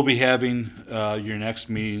you will be having your next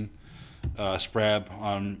meeting, SPRAB,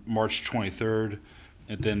 on March 23rd.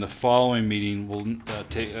 And then the following meeting will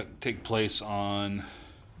take place on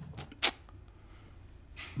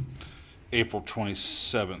April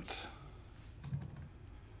 27th.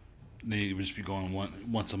 They will just be going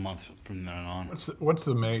once a month from then on. What's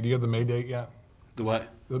the May? Do you have the May date yet? The what?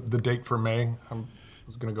 The date for May? I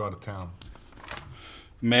was going to go out of town.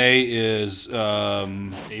 May is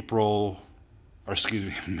April, or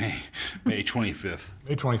excuse me, May 25th.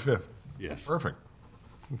 May 25th. Yes. Perfect.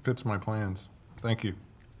 It fits my plans. Thank you.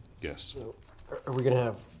 Yes. So, are we going to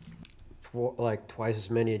have like twice as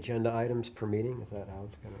many agenda items per meeting? Is that how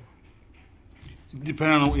it's going to?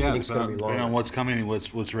 Depending on what's coming and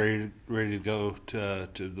what's ready to go to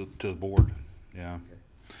the board. Yeah.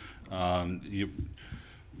 You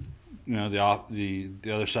know, the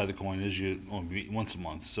other side of the coin is you only meet once a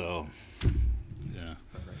month, so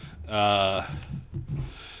yeah.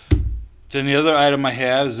 Then the other item I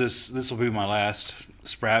have is this will be my last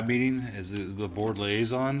SPRAB meeting as the board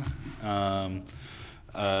liaison. I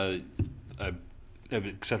have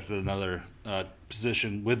accepted another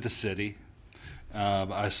position with the city.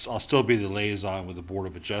 I'll still be the liaison with the Board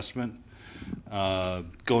of Adjustment.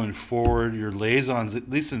 Going forward, your liaisons, at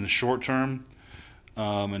least in the short term,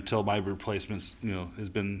 until my replacement, has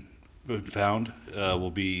been found, will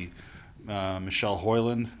be Michelle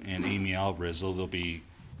Hoyland and Amy Alvarez. They'll be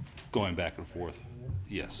going back and forth.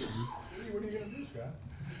 Yes. What are you going to do, Scott?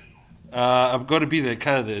 I'm going to be the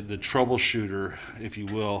troubleshooter, if you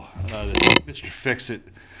will, Mr. Fix-It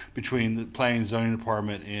between the planning and zoning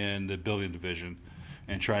department and the building division,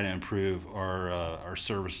 and try to improve our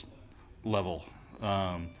service level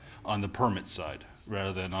on the permit side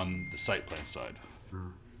rather than on the site plan side.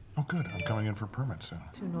 Oh, good, I'm coming in for permits soon.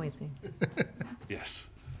 Too noisy. Yes.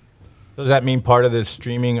 Does that mean part of the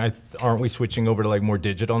streaming, aren't we switching over to like more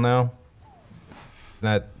digital now? Is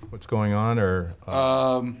that what's going on, or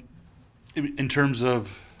In terms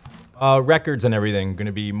of, records and everything going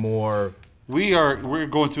to be more? we're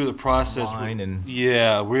going through the process. Online and-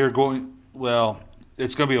 Yeah, we're going, well,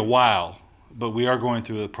 it's going to be a while, but we are going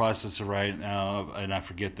through the process right now, and I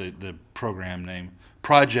forget the program name,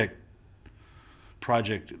 Project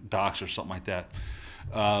Docs or something like that,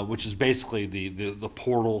 which is basically the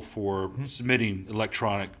portal for submitting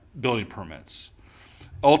electronic building permits.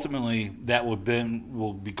 Ultimately, that will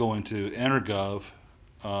be going to EnerGov,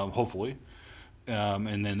 hopefully,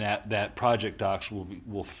 and then that Project Docs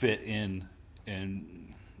will fit in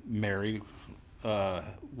and marry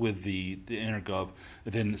with the EnerGov.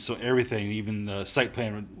 And then so everything, even the site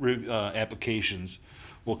plan applications,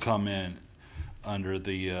 will come in under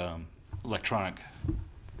the electronic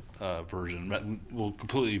version. That will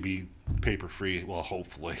completely be paper free. Well,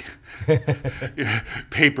 hopefully,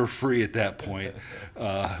 paper free at that point.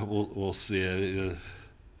 We'll see.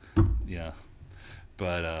 Yeah,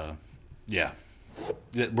 but yeah,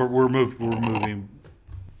 we're moving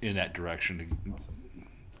in that direction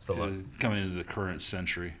to come into the current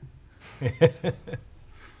century.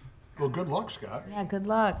 Well, good luck, Scott. Yeah, good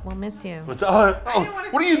luck. We'll miss you. What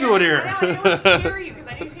are you doing here? I didn't want to scare you because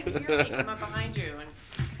I didn't hear me come up behind you. And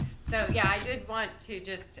so, yeah, I did want to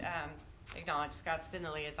just acknowledge Scott's been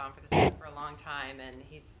the liaison for this group for a long time, and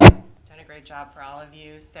he's done a great job for all of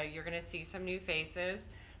you. So you're going to see some new faces.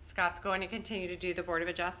 Scott's going to continue to do the Board of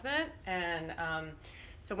Adjustment, and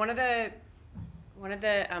so one of the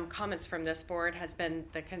comments from this board has been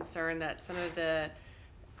the concern that some of the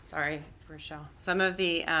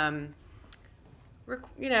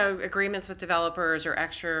agreements with developers or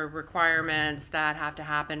extra requirements that have to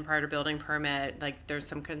happen prior to building permit, like there's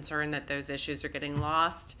some concern that those issues are getting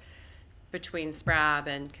lost between SPRAB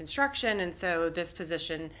and construction. And so this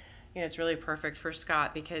position, it's really perfect for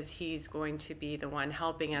Scott because he's going to be the one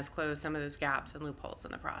helping us close some of those gaps and loopholes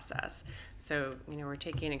in the process. So, we're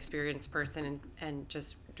taking an experienced person and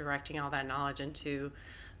just directing all that knowledge into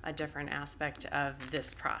a different aspect of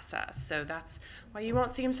this process. So that's why you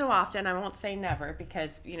won't see him so often. I won't say never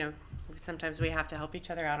because, sometimes we have to help each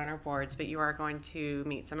other out on our boards, but you are going to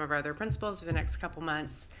meet some of our other principals for the next couple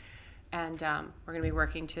months. And we're going to be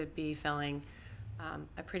working to be filling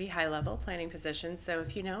a pretty high-level planning position. So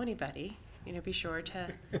if you know anybody, be sure to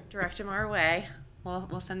direct them our way.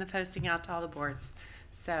 We'll send the posting out to all the boards.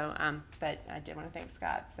 So, but I did want to thank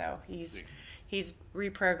Scott. So he's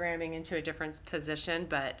reprogramming into a different position,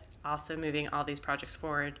 but also moving all these projects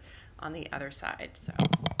forward on the other side. So,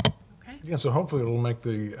 okay. Yeah, so hopefully it'll make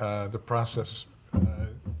the process,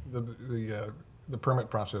 the permit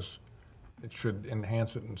process, it should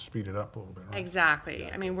enhance it and speed it up a little bit, right? Exactly.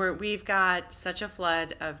 I mean, we've got such a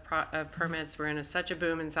flood of permits. We're in such a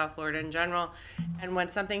boom in South Florida in general. And when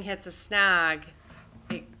something hits a snag,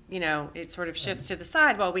 it sort of shifts to the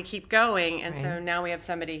side while we keep going. And so now we have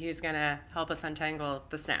somebody who's going to help us untangle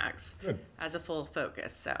the snags as a full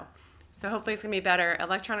focus. So hopefully it's going to be better.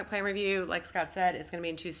 Electronic plan review, like Scott said, it's going to be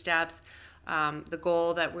in 2 steps. The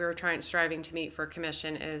goal that we're striving to meet for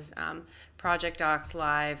commission is Project Docs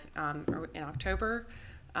live in October.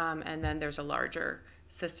 And then there's a larger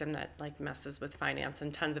system that messes with finance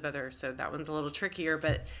and tons of others. So that one's a little trickier,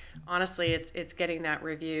 but honestly, it's getting that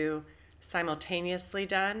review simultaneously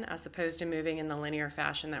done as opposed to moving in the linear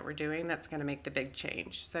fashion that we're doing. That's going to make the big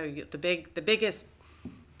change. So the biggest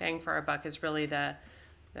bang for our buck is really the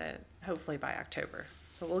hopefully by October,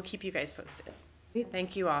 but we'll keep you guys posted.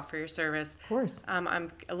 Thank you all for your service. Of course.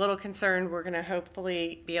 I'm a little concerned we're going to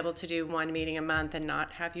hopefully be able to do 1 meeting a month and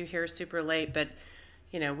not have you here super late, but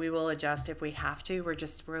we will adjust if we have to.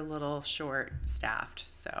 We're a little short staffed.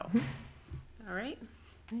 So all right.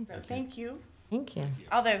 So thank you. Thank you.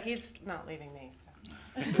 Although he's not leaving me.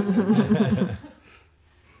 So.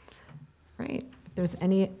 Right. If there's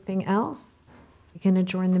anything else, we can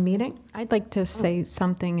adjourn the meeting. I'd like to say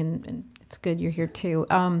something, and it's good you're here too.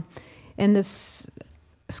 And this,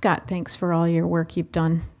 Scott, thanks for all your work you've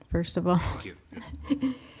done, first of all. Thank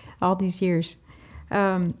you. All these years.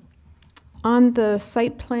 On the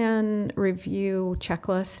site plan review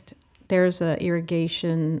checklist, there's an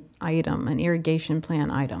irrigation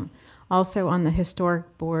plan item. Also on the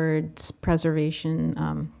historic board's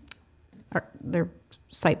preservation, their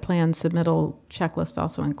site plan submittal checklist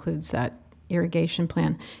also includes that irrigation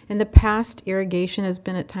plan. In the past, irrigation has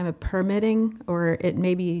been at time of permitting, or it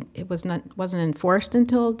wasn't enforced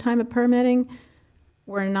until time of permitting.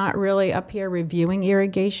 We're not really up here reviewing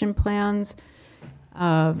irrigation plans.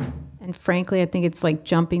 And frankly, I think it's like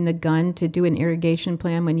jumping the gun to do an irrigation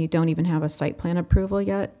plan when you don't even have a site plan approval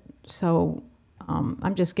yet. So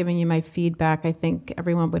I'm just giving you my feedback. I think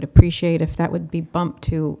everyone would appreciate if that would be bumped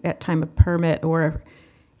to at time of permit, or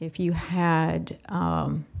if you had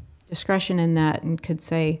discretion in that and could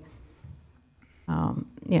say,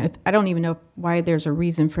 I don't even know why there's a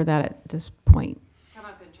reason for that at this point. Come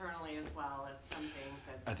up internally as well as something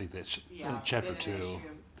that. I think that's Yeah, chapter been an 2 issue.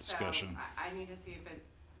 discussion. So I need to see if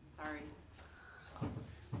it's, sorry.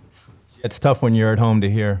 It's tough when you're at home to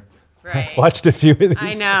hear. Right. I've watched a few of these.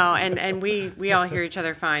 I know, and we all hear each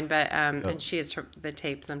other fine, but and she is the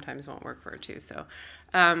tape sometimes won't work for her too. So,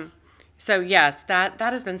 so yes, that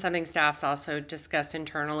has been something staff's also discussed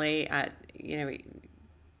internally.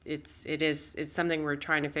 It's something we're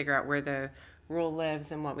trying to figure out where the rule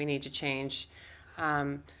lives and what we need to change.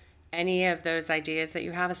 Any of those ideas that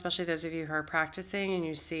you have, especially those of you who are practicing and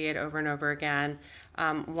you see it over and over again,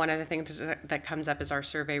 one of the things that comes up is our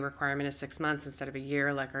survey requirement is 6 months instead of a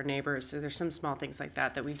year, like our neighbors. So there's some small things like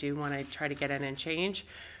that we do want to try to get in and change.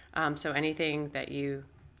 So anything that you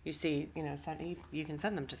see, you can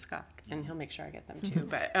send them to Scott, and he'll make sure I get them too.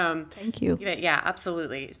 But Thank you. yeah,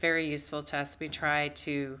 absolutely, very useful to us. We try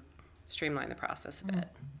to streamline the process a bit.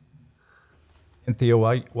 And Theo,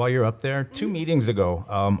 while you're up there, 2 meetings ago,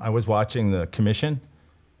 I was watching the commission,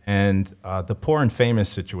 and the poor and famous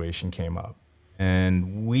situation came up.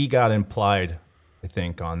 And we got implied, I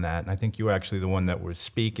think, on that. And I think you were actually the one that was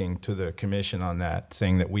speaking to the commission on that,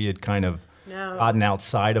 saying that we had kind of gotten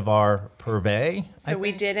outside of our purvey. So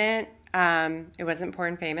we didn't. It wasn't poor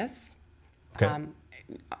and famous. Okay.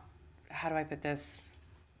 How do I put this?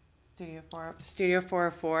 Studio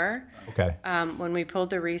 404. Okay. When we pulled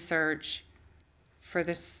the research for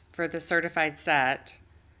the certified set,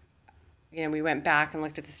 we went back and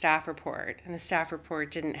looked at the staff report, and the staff report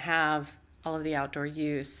didn't have all of the outdoor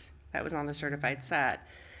use that was on the certified set.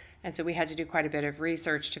 And so we had to do quite a bit of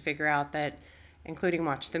research to figure out that, including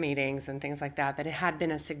watch the meetings and things like that, that it had been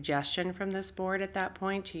a suggestion from this board at that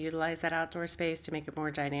point to utilize that outdoor space to make it more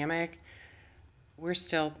dynamic. We're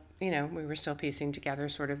still, we were still piecing together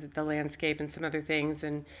sort of the landscape and some other things,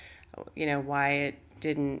 and, why it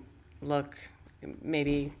didn't look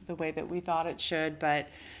maybe the way that we thought it should, but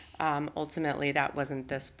ultimately that wasn't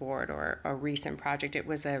this board or a recent project. It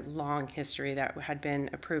was a long history that had been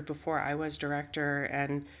approved before I was director,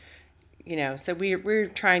 and so we're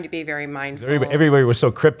trying to be very mindful. Everybody was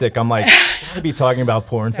so cryptic. I'm like, I'd be talking about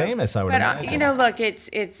poor and famous, I would imagine. Look,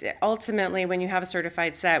 it's ultimately when you have a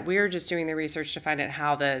certified set, we're just doing the research to find out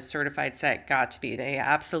how the certified set got to be. They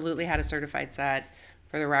absolutely had a certified set,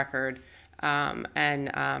 for the record,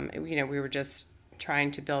 we were just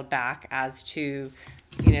trying to build back as to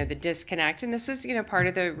the disconnect. And this is part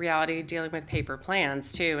of the reality dealing with paper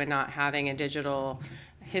plans too, and not having a digital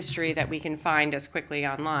history that we can find as quickly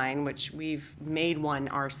online, which we've made one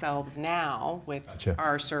ourselves now with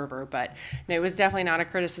our server. But it was definitely not a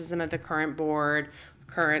criticism of the current board,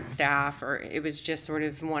 current staff, or it was just sort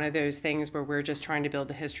of one of those things where we're just trying to build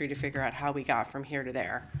the history to figure out how we got from here to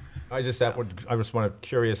there. I just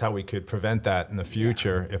curious how we could prevent that in the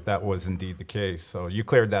future if that was indeed the case. So you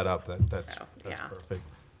cleared that up. That's perfect.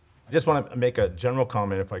 I just want to make a general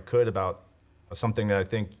comment, if I could, about something that I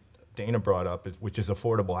think Dana brought up, which is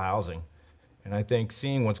affordable housing. And I think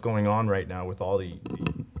seeing what's going on right now with all the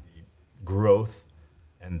growth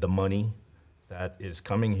and the money that is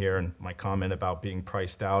coming here, and my comment about being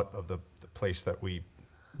priced out of the place that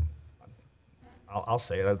I'll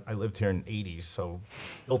say it, I lived here in the 80s, so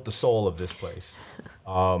built the soul of this place.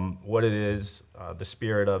 What it is, the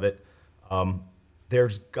spirit of it.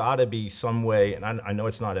 There's got to be some way, and I know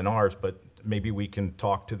it's not in ours, but maybe we can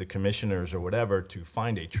talk to the commissioners or whatever to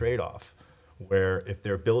find a trade-off where if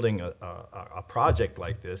they're building a project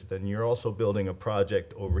like this, then you're also building a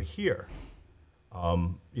project over here.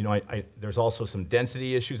 There's also some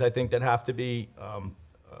density issues I think that have to be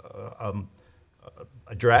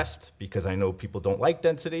addressed, because I know people don't like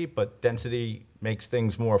density, but density makes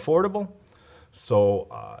things more affordable. So,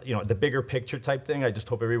 the bigger picture type thing, I just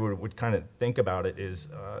hope everyone would kind of think about it is,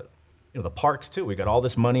 the parks too. We got all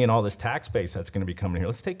this money and all this tax base that's going to be coming here.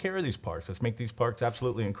 Let's take care of these parks. Let's make these parks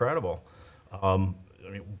absolutely incredible. I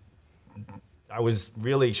was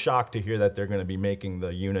really shocked to hear that they're going to be making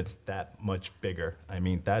the units that much bigger. I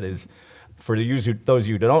mean, that is, for those of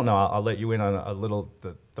you who don't know, I'll let you in on a little,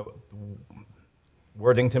 the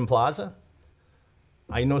Worthington Plaza.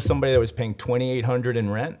 I know somebody that was paying $2,800 in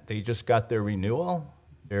rent. They just got their renewal.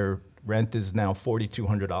 Their rent is now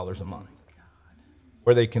 $4,200 a month.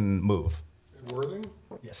 Where they can move. In Worthing?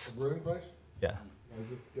 Yes. The Worthing place? Yeah.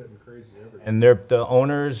 It's getting crazy everywhere. And the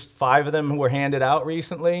owners, 5 of them were handed out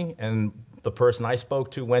recently, and the person I spoke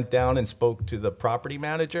to went down and spoke to the property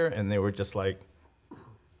manager, and they were just like,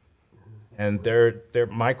 and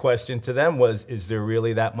my question to them was, is there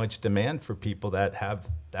really that much demand for people that have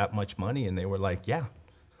that much money? And they were like, yeah.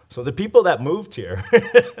 So the people that moved here,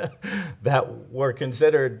 that were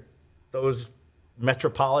considered those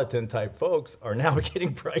metropolitan type folks, are now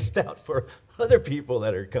getting priced out for other people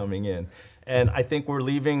that are coming in. And I think who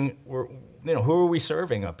are we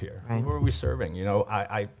serving up here? Right. Who are we serving?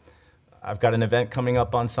 I've got an event coming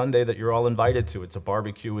up on Sunday that you're all invited to. It's a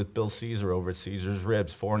barbecue with Bill Caesar over at Caesar's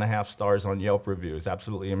Ribs, 4.5 stars on Yelp reviews.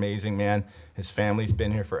 Absolutely amazing, man. His family's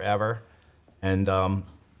been here forever. And,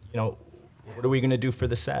 what are we going to do for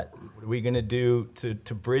the set? What are we going to do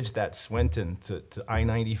to bridge that Swinton to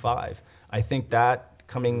I-95? I think that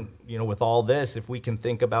coming, with all this, if we can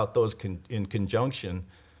think about those in conjunction,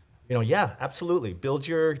 yeah, absolutely. Build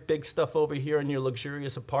your big stuff over here in your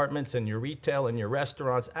luxurious apartments and your retail and your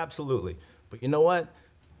restaurants, absolutely. But you know what?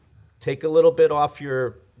 Take a little bit off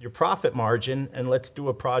your profit margin and let's do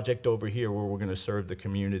a project over here where we're going to serve the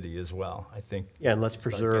community as well. I think. Yeah, and let's start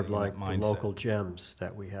preserve getting like that the mindset. local gems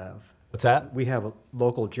that we have. What's that? We have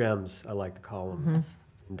local gems, I like to call them,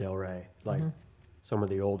 in Delray, like some of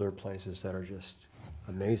the older places that are just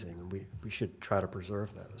amazing. And we should try to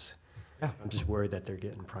preserve those. Yeah. I'm just worried that they're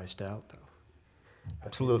getting priced out, though.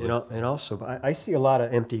 Absolutely. And also, I see a lot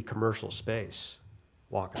of empty commercial space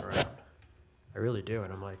walking around. I really do.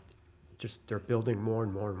 And I'm like, they're building more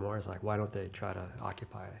and more and more. It's like, why don't they try to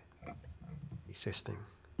occupy existing?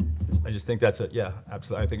 I just think that's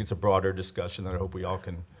absolutely. I think it's a broader discussion that I hope we all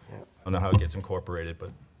can. Yeah. I don't know how it gets incorporated,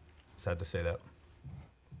 but it's sad to say that.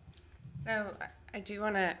 So I do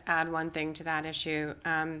want to add one thing to that issue.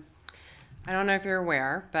 I don't know if you're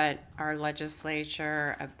aware, but our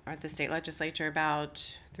legislature, the state legislature,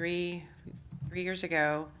 about three years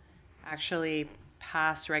ago, actually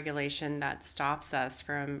passed regulation that stops us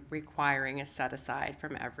from requiring a set aside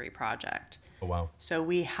from every project. Oh, wow. So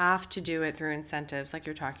we have to do it through incentives, like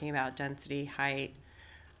you're talking about, density, height.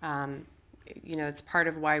 It's part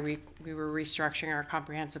of why we were restructuring our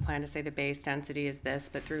comprehensive plan to say the base density is this,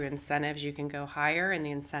 but through incentives you can go higher, and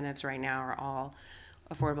the incentives right now are all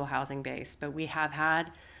affordable housing based. But we have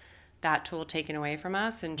had that tool taken away from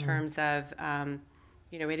us in terms of,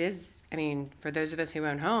 it is, for those of us who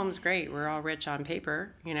own homes, great, we're all rich on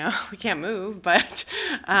paper, we can't move, but,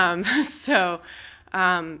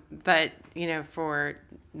 for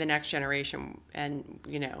the next generation and,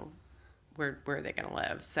 where are they going to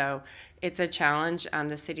live? So it's a challenge.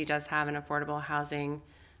 The city does have an affordable housing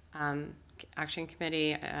action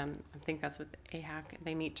committee. I think that's with AHAC.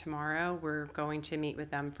 They meet tomorrow. We're going to meet with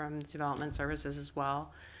them from Development Services as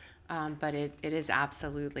well. But it is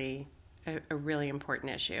absolutely a really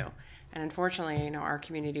important issue. And unfortunately, our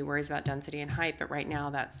community worries about density and height, but right now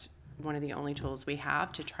that's one of the only tools we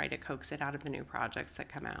have to try to coax it out of the new projects that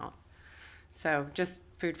come out. So just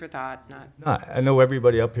food for thought. I know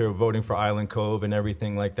everybody up here voting for Island Cove and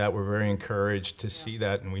everything like that. We're very encouraged to see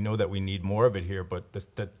that, and we know that we need more of it here. But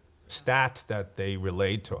the stats that they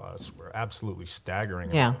relayed to us were absolutely staggering,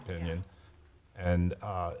 in my opinion. And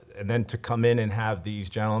then to come in and have these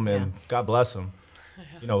gentlemen, God bless them,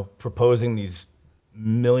 proposing these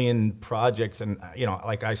million projects, and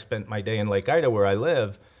like I spent my day in Lake Ida where I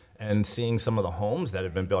live. And seeing some of the homes that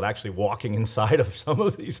have been built, actually walking inside of some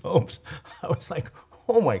of these homes, I was like,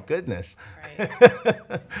 oh my goodness. Right.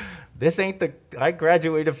 This ain't I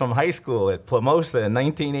graduated from high school at Plamosa in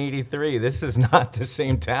 1983. This is not the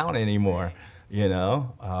same town anymore,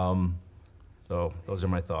 So those are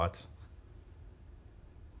my thoughts.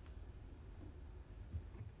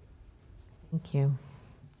 Thank you.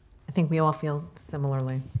 I think we all feel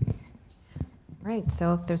similarly. Right,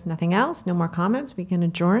 so if there's nothing else, no more comments, we can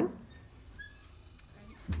adjourn.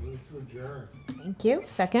 Move to adjourn. Thank you.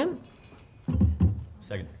 Second?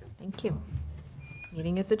 Second. Thank you.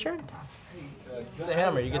 Meeting is adjourned. Do the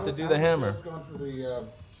hammer. You get to do the hammer. I was going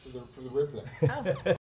for the rib thing.